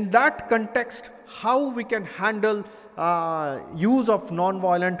in that context, how we can handle use of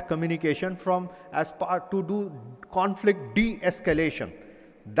non-violent communication from as part to do conflict de-escalation,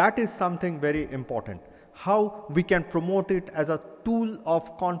 that is something very important. How we can promote it as a tool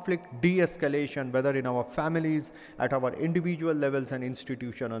of conflict de-escalation, whether in our families, at our individual levels and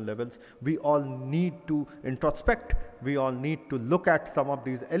institutional levels. We all need to introspect, we all need to look at some of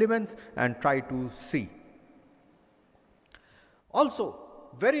these elements and try to see. Also,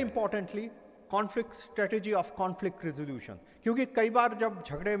 very importantly, conflict strategy of conflict resolution. क्योंकि कई बार जब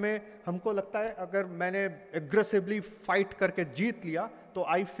झगड़े में हमको लगता है अगर मैंने aggressively fight करके जीत लिया तो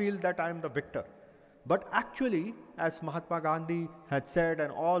I feel that I am the victor. But actually, as Mahatma Gandhi had said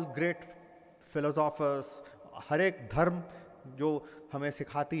and all great philosophers, हर एक धर्म जो हमें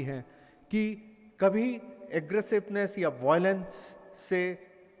सिखाती हैं कि कभी aggressiveness या violence से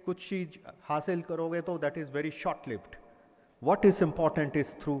कुछ चीज हासिल करोगे तो that is very short-lived. What is important is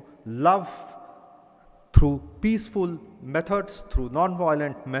through love, through peaceful methods, through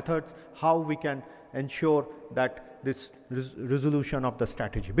non-violent methods, how we can ensure that this resolution of the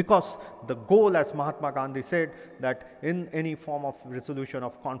strategy. Because the goal, as Mahatma Gandhi said, that in any form of resolution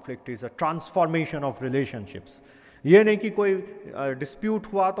of conflict is a transformation of relationships. ये नहीं कि कोई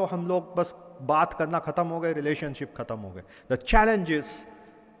dispute हुआ तो हम लोग बस बात करना खत्म हो गए, relationship खत्म हो गए. The challenge is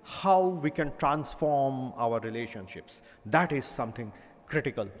how we can transform our relationships. That is something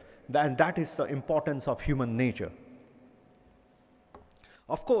critical, and that is the importance of human nature.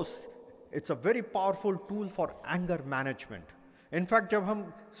 Of course, it's a very powerful tool for anger management. In fact, जब हम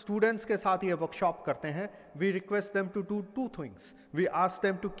students के साथ ये workshop करते हैं, we request them to do 2 things. We ask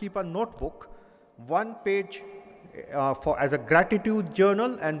them to keep a notebook, 1 page as a gratitude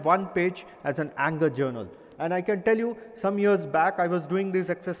journal and 1 page as an anger journal. And I can tell you, some years back, I was doing this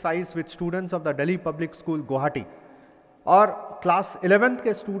exercise with students of the Delhi Public School, Guwahati. और class 11th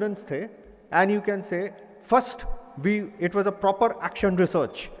के students थे, and you can say, first, it was a proper action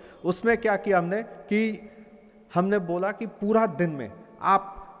research. उसमें क्या किया हमने कि हमने बोला कि पूरा दिन में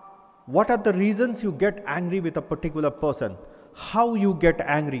आप, what are the reasons you get angry with a particular person? How you get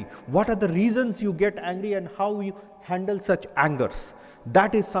angry? What are the reasons you get angry and how you handle such angers?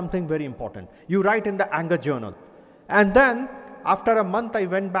 That is something very important. You write in the anger journal. And then after a month I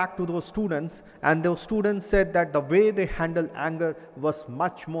went back to those students, and those students said that the way they handle anger was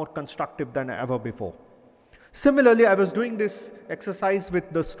much more constructive than ever before. Similarly, I was doing this exercise with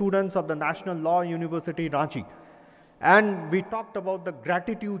the students of the National Law University, Ranchi, and we talked about the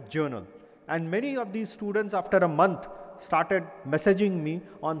gratitude journal. And many of these students after a month started messaging me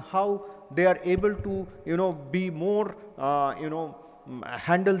on how they are able to, be more,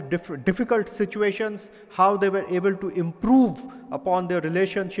 handle difficult situations, how they were able to improve upon their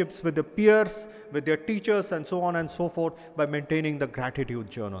relationships with their peers, with their teachers, and so on and so forth by maintaining the gratitude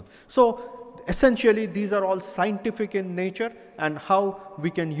journal. So essentially, these are all scientific in nature, and how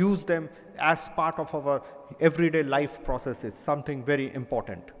we can use them as part of our everyday life process is something very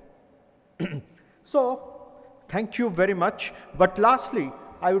important. So, thank you very much. But lastly,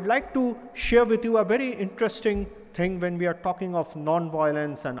 I would like to share with you a very interesting thing when we are talking of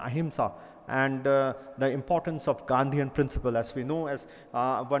non-violence and ahimsa and the importance of Gandhian principle. As we know, as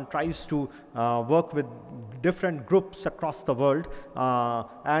one tries to work with different groups across the world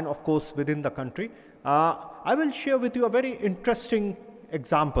and of course within the country. I will share with you a very interesting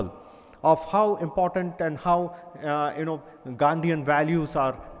example of how important and how Gandhian values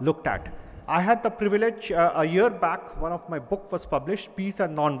are looked at. I had the privilege a year back, one of my book was published, Peace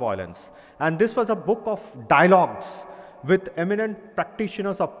and Nonviolence, and this was a book of dialogues with eminent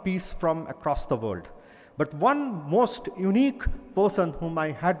practitioners of peace from across the world. But one most unique person whom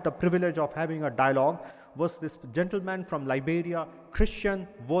I had the privilege of having a dialogue was this gentleman from Liberia, Christian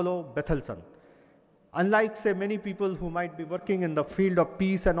Volo Bethelson. Unlike, say, many people who might be working in the field of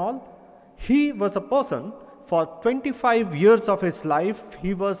peace and all, he was a person, for 25 years of his life,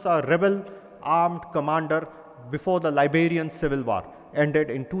 he was a rebel armed commander before the Liberian Civil War ended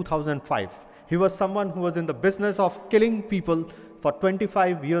in 2005. He was someone who was in the business of killing people for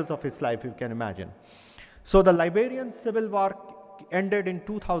 25 years of his life, you can imagine. So the Liberian Civil War ended in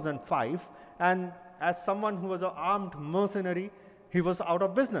 2005, and as someone who was an armed mercenary, he was out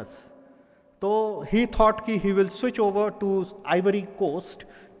of business. So he thought that he will switch over to Ivory Coast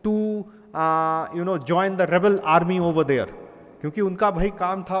to join the rebel army over there, क्योंकि उनका भाई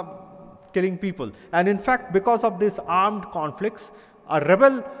काम था killing people. And in fact, because of these armed conflicts,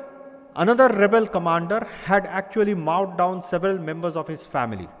 another rebel commander had actually mowed down several members of his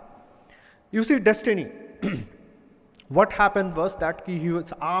family. You see, destiny. What happened was that he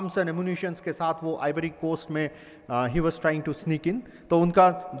was arms and ammunitions के साथ वो Ivory Coast में he was trying to sneak in. तो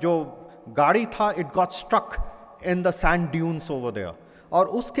उनका जो गाड़ी था, it got struck in the sand dunes over there. और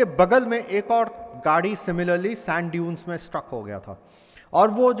उसके बगल में एक और गाड़ी सिमिलरली सैंड ड्यून्स में स्ट्रक हो गया था,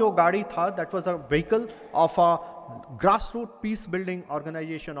 और वो जो गाड़ी था that was a vehicle of a grassroots peace building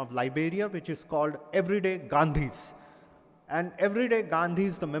organization of Liberia, which is called Everyday Gandhis. And Everyday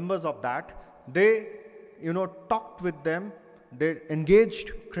Gandhis, the members of that, they talked with them, they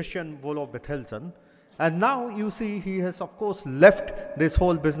engaged Christian Volo Bethelson, and now you see he has of course left this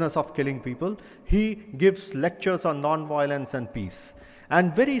whole business of killing people. He gives lectures on non-violence and peace.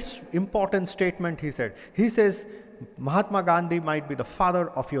 And very important statement he said. He says, Mahatma Gandhi might be the father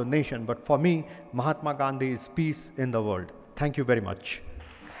of your nation, but for me, Mahatma Gandhi is peace in the world. Thank you very much.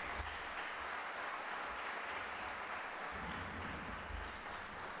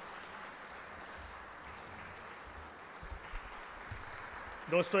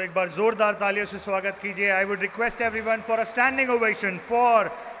 दोस्तों एक बार जोरदार तालियों से स्वागत कीजिए. I would request everyone for a standing ovation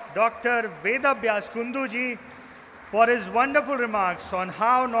for Dr. Vedabhyas Kundu ji for his wonderful remarks on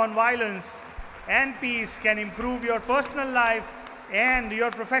how non-violence and peace can improve your personal life and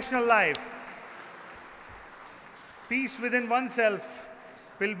your professional life. Peace within oneself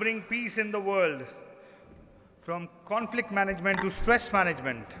will bring peace in the world. From conflict management to stress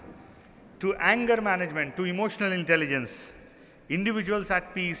management, to anger management, to emotional intelligence, individuals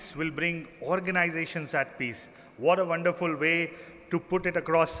at peace will bring organizations at peace. What a wonderful way to put it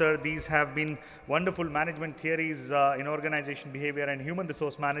across, sir. These have been wonderful management theories in organization behavior and human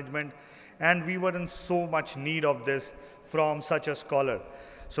resource management, and we were in so much need of this from such a scholar.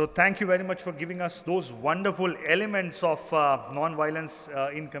 So thank you very much for giving us those wonderful elements of non-violence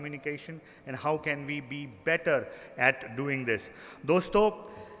in communication and how can we be better at doing this. दोस्तों,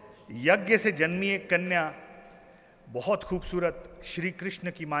 यज्ञ से जन्मी एक कन्या, बहुत खूबसूरत श्री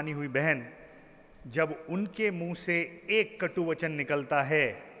कृष्ण की मानी हुई बहन, जब उनके मुंह से एक कटु वचन निकलता है,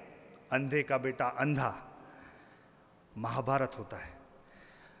 अंधे का बेटा अंधा, महाभारत होता है.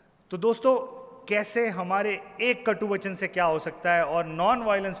 तो दोस्तों, कैसे हमारे एक कटु वचन से क्या हो सकता है और नॉन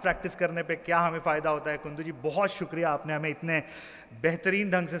वायलेंस प्रैक्टिस करने पे क्या हमें फायदा होता है. कुंदू जी, बहुत शुक्रिया, आपने हमें इतने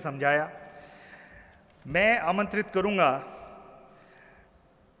बेहतरीन ढंग से समझाया. मैं आमंत्रित करूंगा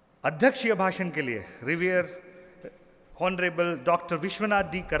अध्यक्षीय भाषण के लिए रिवियर ऑनरेबल डॉक्टर विश्वनाथ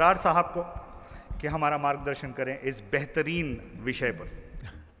डी करार साहब को कि हमारा मार्गदर्शन करें इस बेहतरीन विषय पर.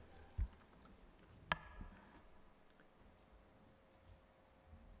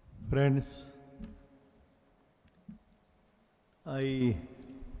 Friends, I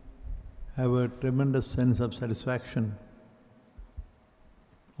have a tremendous sense of satisfaction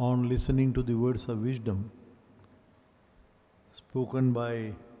on listening to the words of wisdom spoken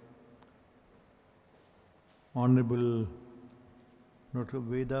by Honorable Dr.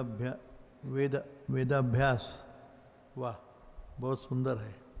 वेदाभ्यास. वाह, बहुत सुंदर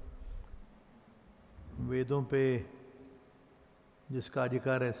है. वेदों पे जिसका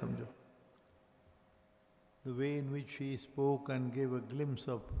अधिकार है, समझो. The way in which he spoke and gave a glimpse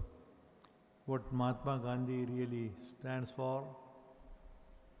of what Mahatma Gandhi really stands for,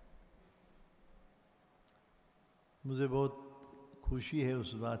 मुझे बहुत खुशी है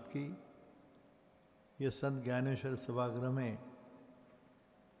उस बात की ये संत ज्ञानेश्वर सभागृह में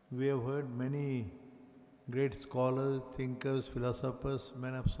we have heard many great scholars, thinkers, philosophers,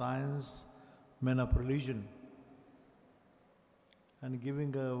 men of science, men of religion, and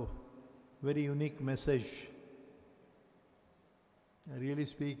giving a very unique message. Really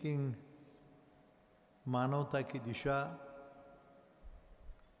speaking, मानवता की दिशा.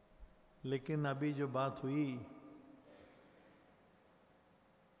 लेकिन अभी जो बात हुई,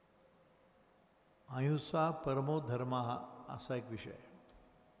 अहिंसा परमो धर्मः असा एक विषय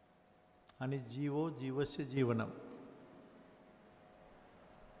आणि जीवो जीवस्य जीवनम.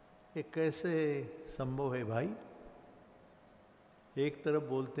 ये कैसे संभव है भाई? एक तरफ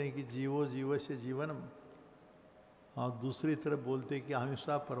बोलते हैं कि जीवो जीवस्य जीवनम और दूसरी तरफ बोलते हैं कि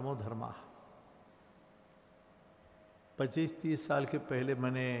अहिंसा परमो धर्मः. 25-30 साल के पहले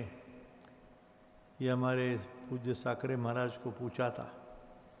मैंने ये हमारे पूज्य साकरे महाराज को पूछा था,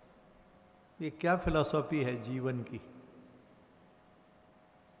 ये क्या फिलॉसफी है जीवन की.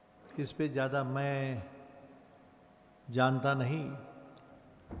 इस पे ज़्यादा मैं जानता नहीं,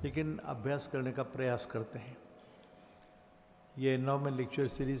 लेकिन अभ्यास करने का प्रयास करते हैं. ये 9वें लेक्चर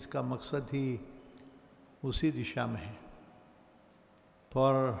सीरीज़ का मकसद ही उसी दिशा में है.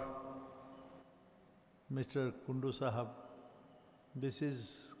 फॉर मिस्टर कुंडू साहब, this is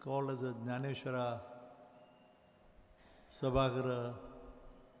called as a Dnyaneshwara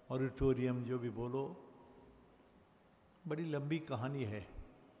सभागृह ऑडिटोरियम, जो भी बोलो. बड़ी लंबी कहानी है.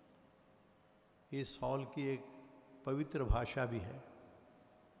 इस हॉल की एक पवित्र भाषा भी है,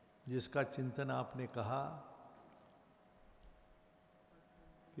 जिसका चिंतन आपने कहा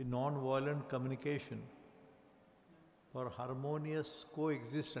कि non violent communication for harmonious को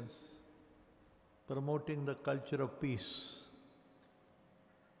existence, promoting the culture of peace,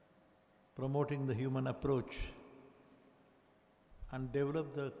 promoting the human approach, and develop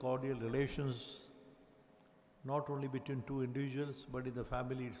the cordial relations not only between two individuals but in the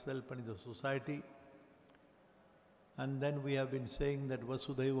family itself and in the society. And then we have been saying that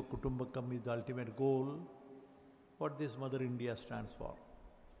Vasudhaiva Kutumbakam is the ultimate goal, what this Mother India stands for.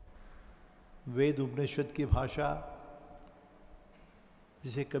 वेद उपनिषद की भाषा,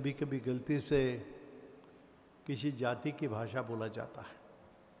 जिसे कभी कभी गलती से किसी जाति की भाषा बोला जाता है,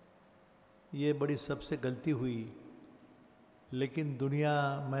 ये बड़ी सबसे गलती हुई. लेकिन दुनिया,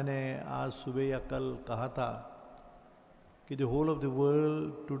 मैंने आज सुबह या कल कहा था कि the whole of the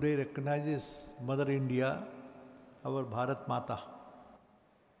world today recognises mother India, our Bharat माता,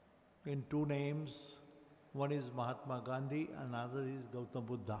 इन 2 names. One is Mahatma Gandhi and another is Gautam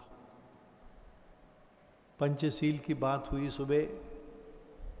Buddha. Panchsheel की बात हुई सुबह.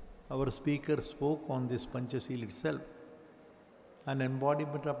 Our speaker spoke on this Panchsheel itself. An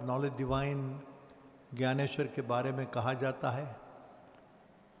embodiment of knowledge divine, Dnyaneshwar के बारे में कहा जाता है.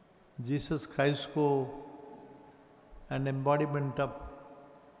 जीसस क्राइस्ट को an embodiment of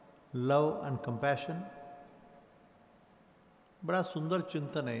love and compassion. बड़ा सुंदर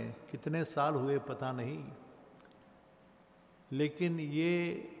चिंतन है. कितने साल हुए पता नहीं, लेकिन ये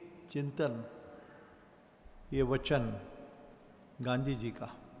चिंतन, ये वचन गांधी जी का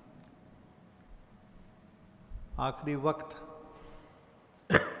आखिरी वक्त,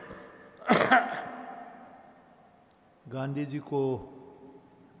 गांधी जी को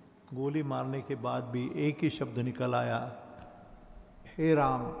गोली मारने के बाद भी एक ही शब्द निकल आया, हे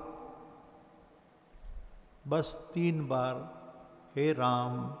राम. बस 3 बार, हे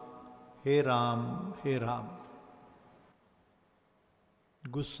राम, हे राम, हे राम.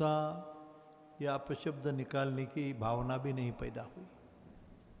 गुस्सा या अपशब्द निकालने की भावना भी नहीं पैदा हुई.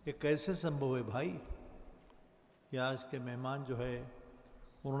 ये कैसे संभव है भाई? ये आज के मेहमान जो है,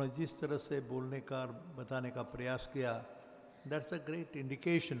 उन्होंने जिस तरह से बोलने का और बताने का प्रयास किया, that's a great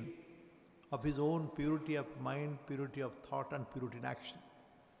indication of his own purity of mind, purity of thought and purity in action.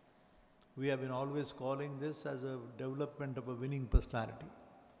 We have been always calling this as a development of a winning personality.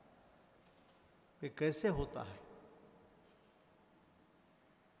 ये कैसे होता है?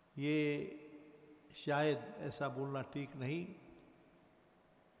 ये शायद ऐसा बोलना ठीक नहीं.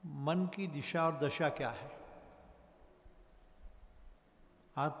 मन की दिशा और दशा क्या है?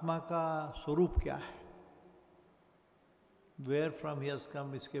 आत्मा का स्वरूप क्या है? Where from he has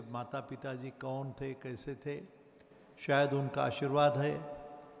come, इसके माता पिताजी कौन थे, कैसे थे? शायद उनका आशीर्वाद है.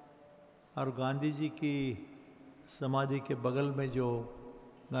 और गांधी जी की समाधि के बगल में जो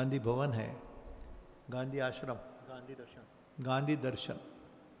गांधी भवन है, गांधी आश्रम, गांधी दर्शन,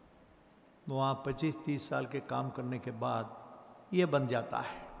 वहाँ 25-30 साल के काम करने के बाद ये बन जाता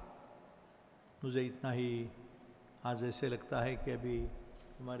है. मुझे इतना ही आज ऐसे लगता है कि अभी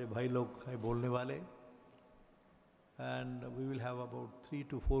हमारे भाई लोग हैं बोलने वाले, and we will have about 3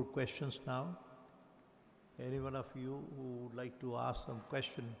 to 4 questions now. any one of you who would like to ask some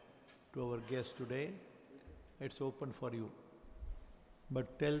question to our guest today, it's open for you.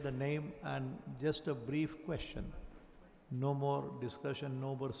 But tell the name and just a brief question. No more discussion,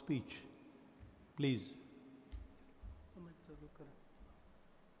 no more speech. Please.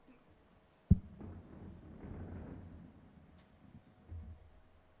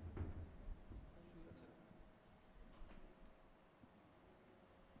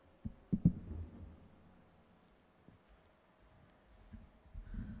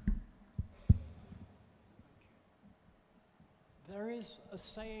 There is a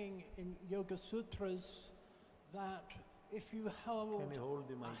saying in Yoga Sutras that if you hold, Can you hold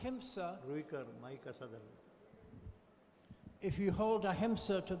the mic? ahimsa, Ruikar, mic asadar. if you hold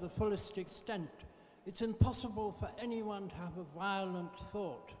ahimsa to the fullest extent, it's impossible for anyone to have a violent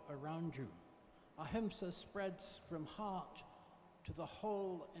thought around you. Ahimsa spreads from heart to the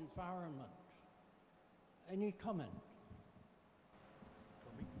whole environment. Any comment?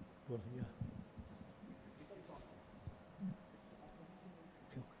 Well, yeah.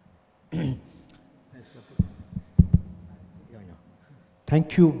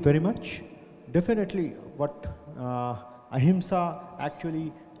 Thank you very much. Definitely, what ahimsa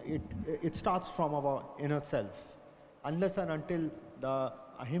actually it starts from our inner self. Unless and until the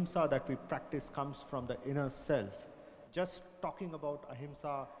ahimsa that we practice comes from the inner self, just talking about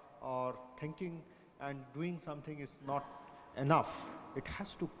ahimsa or thinking and doing something is not enough. It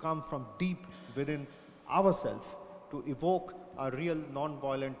has to come from deep within ourselves to evoke a real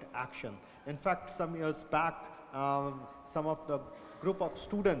non-violent action. In fact, some years back, some of the group of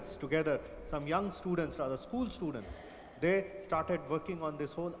students together, some young students, rather school students, they started working on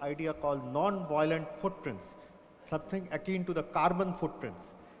this whole idea called non-violent footprints, something akin to the carbon footprints.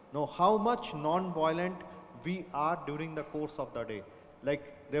 Now, how much non-violent we are during the course of the day.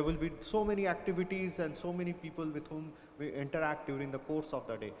 Like, there will be so many activities and so many people with whom we interact during the course of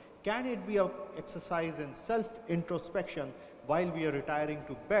the day. Can it be an exercise in self-introspection while we are retiring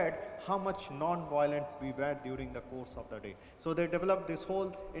to bed, how much non-violent we were during the course of the day? So they developed this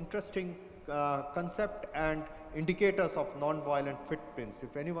whole interesting concept and indicators of non-violent footprints.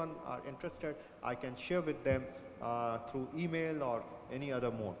 If anyone are interested, I can share with them through email or any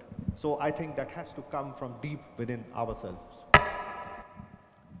other mode. So I think that has to come from deep within ourselves.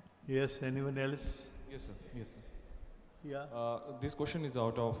 Yes, anyone else? Yes, sir. Yes, sir. Yeah. This question is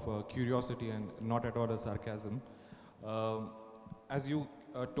out of curiosity and not at all a sarcasm. As you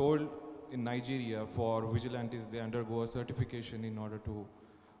told, in Nigeria, for vigilantes, they undergo a certification in order to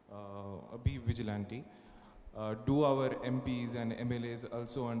be vigilante. Do our MPs and MLAs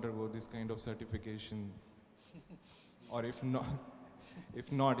also undergo this kind of certification? Or if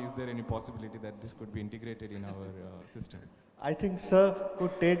not, is there any possibility that this could be integrated in our system? I think sir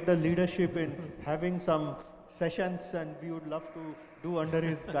could take the leadership in having some sessions, and we would love to do under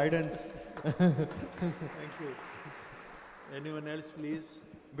his guidance. Thank you. Anyone else, please?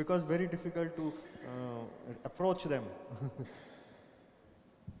 Because very difficult to approach them.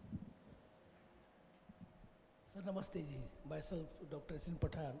 Sir, Namaste ji. Myself, Dr. Sin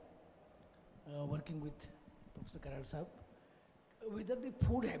Pathan, working with Professor Karad Sahab. Whether the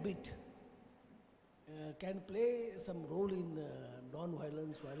food habit can play some role in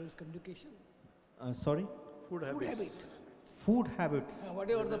non-violence, violence communication? Sorry? Food habits. Food habit. Food habits.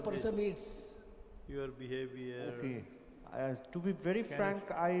 Whatever the person eats. Your behavior. Okay. To be very frank,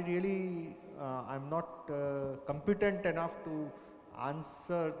 I really, I'm not competent enough to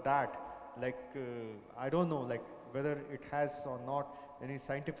answer that. Like, I don't know, like whether it has or not any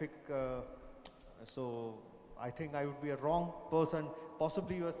scientific, so I think I would be a wrong person.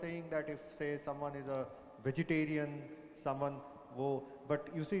 Possibly you are saying that if, say, someone is a vegetarian, someone, but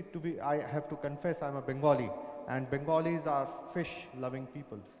you see, I have to confess, I'm a Bengali, and Bengalis are fish-loving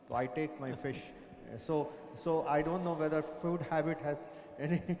people. So I take my fish. So I don't know whether food habit has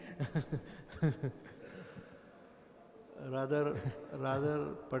any. Rather,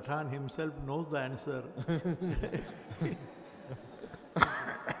 Pathan himself knows the answer.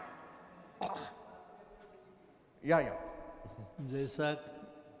 Yeah. जैसा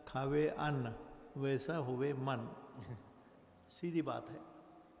खावे अन्न वैसा हुए मन, सीधी बात है.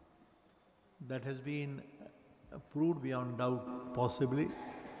 That has been proved beyond doubt, possibly.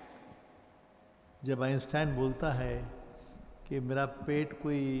 जब Einstein बोलता है कि मेरा पेट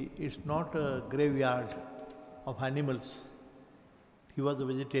कोई, it's not a graveyard of animals. He was a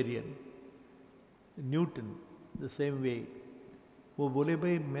vegetarian. Newton, the same way. वो बोले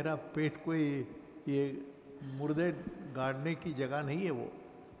भाई मेरा पेट कोई ये मुर्दे गाड़ने की जगह नहीं है. वो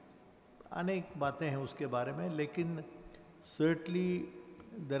अनेक बातें हैं उसके बारे में, लेकिन certainly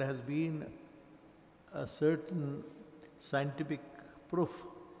there has been a certain scientific proof.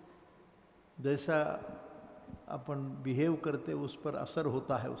 जैसा अपन बिहेव करते उस पर असर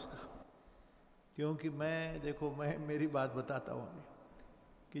होता है उसका. क्योंकि मैं मेरी बात बताता हूँ अभी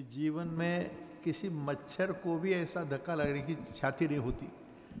कि जीवन में किसी मच्छर को भी ऐसा धक्का लगने की छाती नहीं होती,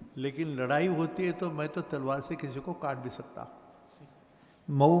 लेकिन लड़ाई होती है तो मैं तो तलवार से किसी को काट भी सकता हूँ.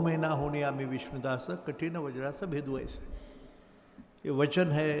 मऊ में ना होने आमी विष्णुदास कठिन वज्रास भेदु ऐसे, ये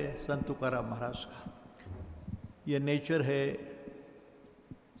वचन है संत तुकाराम महाराज का. ये नेचर है.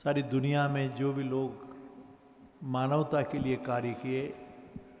 सारी दुनिया में जो भी लोग मानवता के लिए कार्य किए,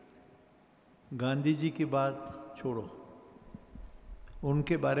 गांधी जी की बात छोड़ो,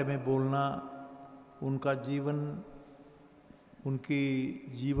 उनके बारे में बोलना, उनका जीवन, उनकी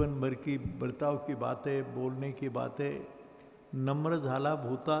जीवन भर की बर्ताव की बातें, बोलने की बातें, नम्र झाला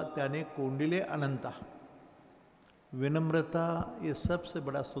भूता त्याने कोंडिले अनंता, विनम्रता, ये सबसे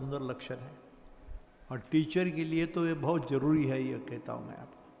बड़ा सुंदर लक्षण है. और टीचर के लिए तो ये बहुत ज़रूरी है, ये कहता हूँ मैं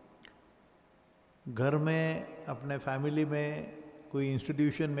आपको. घर में, अपने फैमिली में, कोई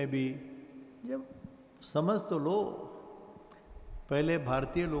इंस्टीट्यूशन में भी जब समझ तो लो. पहले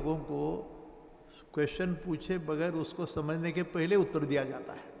भारतीय लोगों को क्वेश्चन पूछे बगैर उसको समझने के पहले उत्तर दिया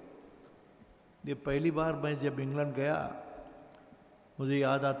जाता है. ये पहली बार मैं जब इंग्लैंड गया, मुझे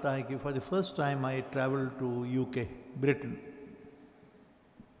याद आता है कि for the first time I travel to UK, Britain.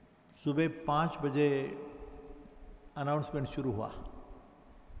 सुबह 5 बजे अनाउंसमेंट शुरू हुआ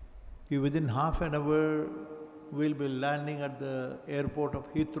कि with in half an hour will be landing at the airport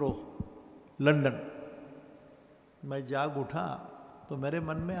of Heathrow, London. मैं जाग उठा तो मेरे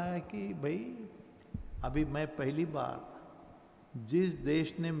मन में आया कि भाई अभी मैं पहली बार जिस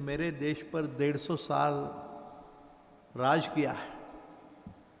देश ने मेरे देश पर 150 साल राज किया है,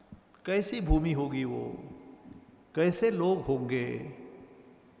 कैसी भूमि होगी वो, कैसे लोग होंगे,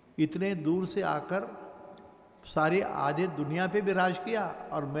 इतने दूर से आकर सारी आधे दुनिया पे भी राज किया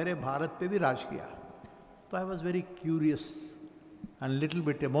और मेरे भारत पे भी राज किया. तो I was very curious and little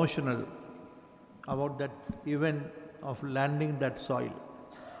bit emotional about that event of landing that soil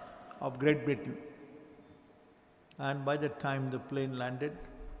of Great Britain. And by the time the plane landed,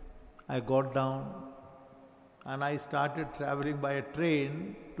 I got down and I started traveling by a train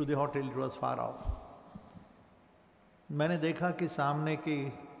to the hotel. It was far off. मैंने देखा कि सामने की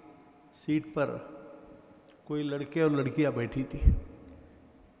seat पर कोई लड़के और लड़कियां बैठी थी.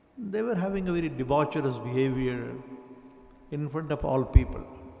 They were having a very debaucherous behavior in front of all people.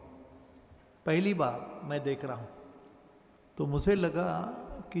 पहली बार मैं देख रहा हूँ तो मुझे लगा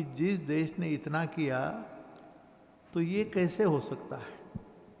कि जिस देश ने इतना किया तो ये कैसे हो सकता है.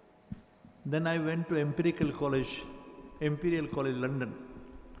 Then I went to imperial college London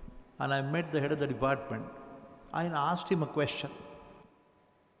and I met the head of the department. I asked him a question,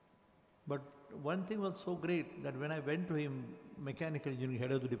 but one thing was so great that when I went to him, mechanical engineering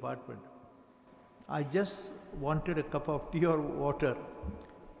head of the department, I just wanted a cup of T और water.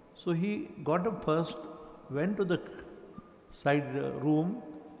 So he got up first, went to the side room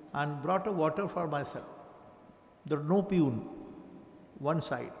and brought a water for myself. There was no pune, one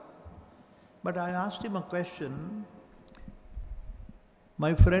side. But I asked him a question,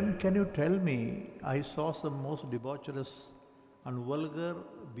 my friend, can you tell me, I saw some most debaucherous and vulgar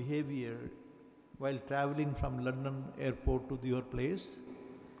behavior while traveling from London airport to your place.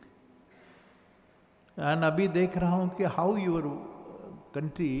 And abhi dekh raha hu ki how your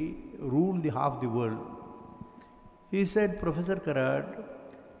country ruled the half the world. He said, Professor Karad,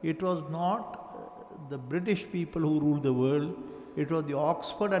 it was not the British people who ruled the world, it was the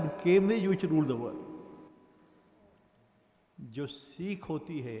Oxford and Cambridge which ruled the world. जो सीख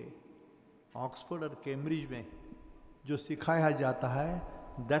होती है Oxford और Cambridge में जो सिखाया जाता है,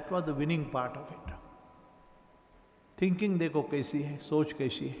 that was the winning part of it. Thinking देखो कैसी है, सोच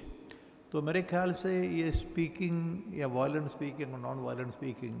कैसी है. तो मेरे ख्याल से ये स्पीकिंग या वायलेंट स्पीकिंग और non violent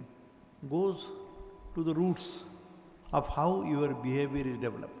speaking goes to the roots of how your behaviour is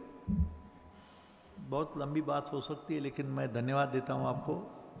develop. बहुत लंबी बात हो सकती है, लेकिन मैं धन्यवाद देता हूँ आपको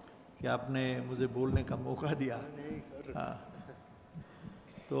कि आपने मुझे बोलने का मौका दिया. हाँ,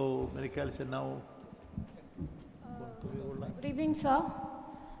 तो मेरे ख्याल से now Good evening, sir.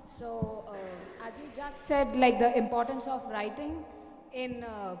 So, as you just said, like the importance of writing in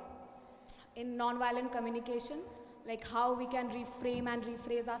non-violent communication, like how we can reframe and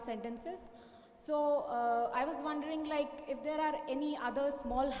rephrase our sentences. So, I was wondering, like, if there are any other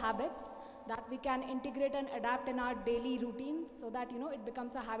small habits that we can integrate and adapt in our daily routine, so that it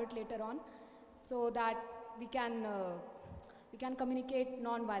becomes a habit later on, so that we can communicate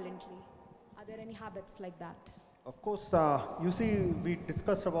non-violently. Are there any habits like that? Of course, you see, we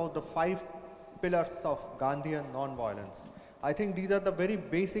discussed about the 5 pillars of Gandhian non-violence. I think these are the very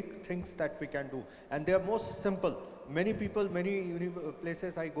basic things that we can do, and they are most simple. Many people,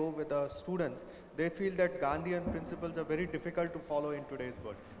 places I go with the students, they feel that Gandhian principles are very difficult to follow in today's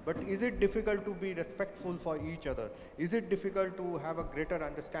world. But is it difficult to be respectful for each other? Is it difficult to have a greater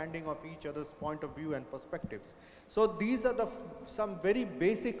understanding of each other's point of view and perspectives? So these are some very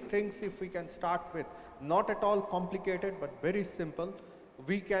basic things if we can start with, not at all complicated, but very simple,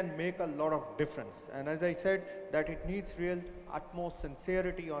 we can make a lot of difference. And as I said, that it needs real utmost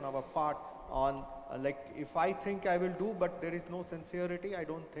sincerity on our part on, like, if I think I will do, but there is no sincerity, I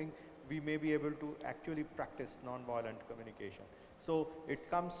don't think we may be able to actually practice non-violent communication. So it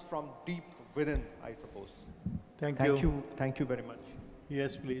comes from deep within, I suppose. Thank you. Thank you very much.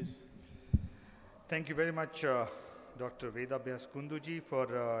 Yes, please. Thank you very much, Dr. Vedabhyas Kunduji,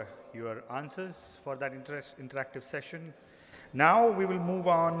 for your answers for that interactive session. Now we will move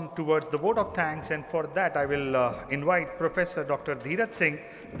on towards the vote of thanks, and for that I will invite Professor Dr. Dheeraj Singh,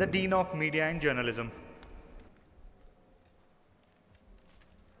 the Dean of Media and Journalism.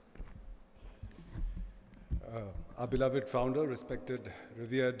 Our beloved founder, respected,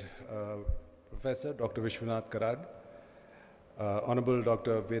 revered Professor Dr. Vishwanath Karad, Honorable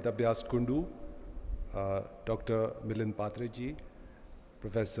Dr. Vedabhyas Kundu, Dr. Milind Patreji,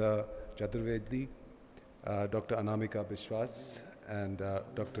 Professor Chaturvedi, Dr. Anamika Biswas, and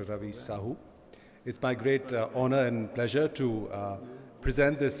Dr. Ravi Sahu. It's my great honor and pleasure to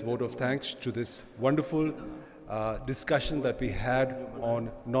present this vote of thanks to this wonderful discussion that we had on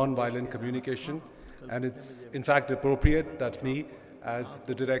non-violent communication. And it's in fact appropriate that me, as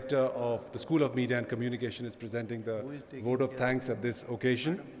the director of the School of Media and Communication, is presenting the vote of thanks at this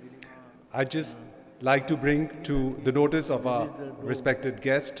occasion. I'd just like to bring to the notice of our respected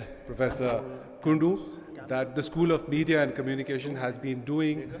guest, Professor Kundu, that the School of Media and Communication has been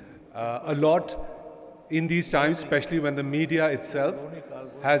doing a lot in these times, especially when the media itself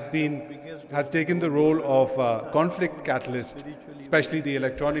has taken the role of conflict catalyst, especially the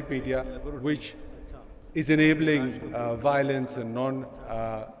electronic media, which is enabling violence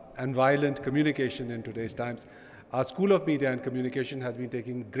and violent communication in today's times. Our School of Media and Communication has been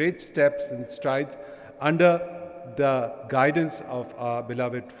taking great steps and strides under the guidance of our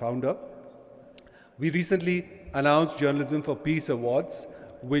beloved founder. We recently announced Journalism for Peace Awards,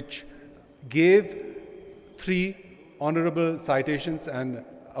 which gave 3 honorable citations and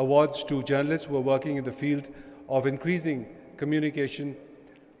awards to journalists who are working in the field of increasing communication,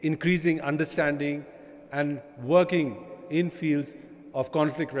 increasing understanding, and working in fields of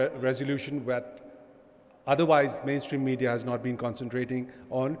conflict resolution that otherwise mainstream media has not been concentrating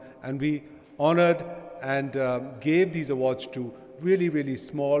on. And we honored and gave these awards to really, really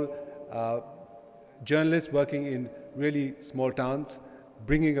small journalists working in really small towns,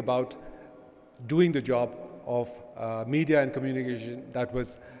 bringing about doing the job of media and communication that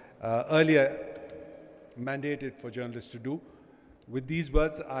was earlier mandated for journalists to do. With these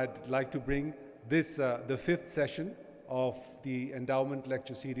words, I'd like to bring this, the 5th session of the Endowment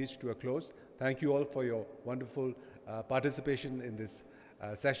Lecture Series, to a close. Thank you all for your wonderful participation in this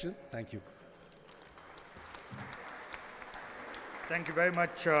session. Thank you. Thank you very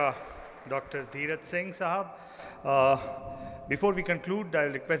much, Dr. Dheeraj Singh Sahab. Before we conclude, I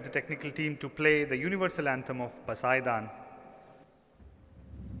will request the technical team to play the universal anthem of Pasaidan.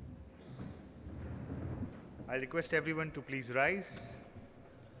 I request everyone to please rise.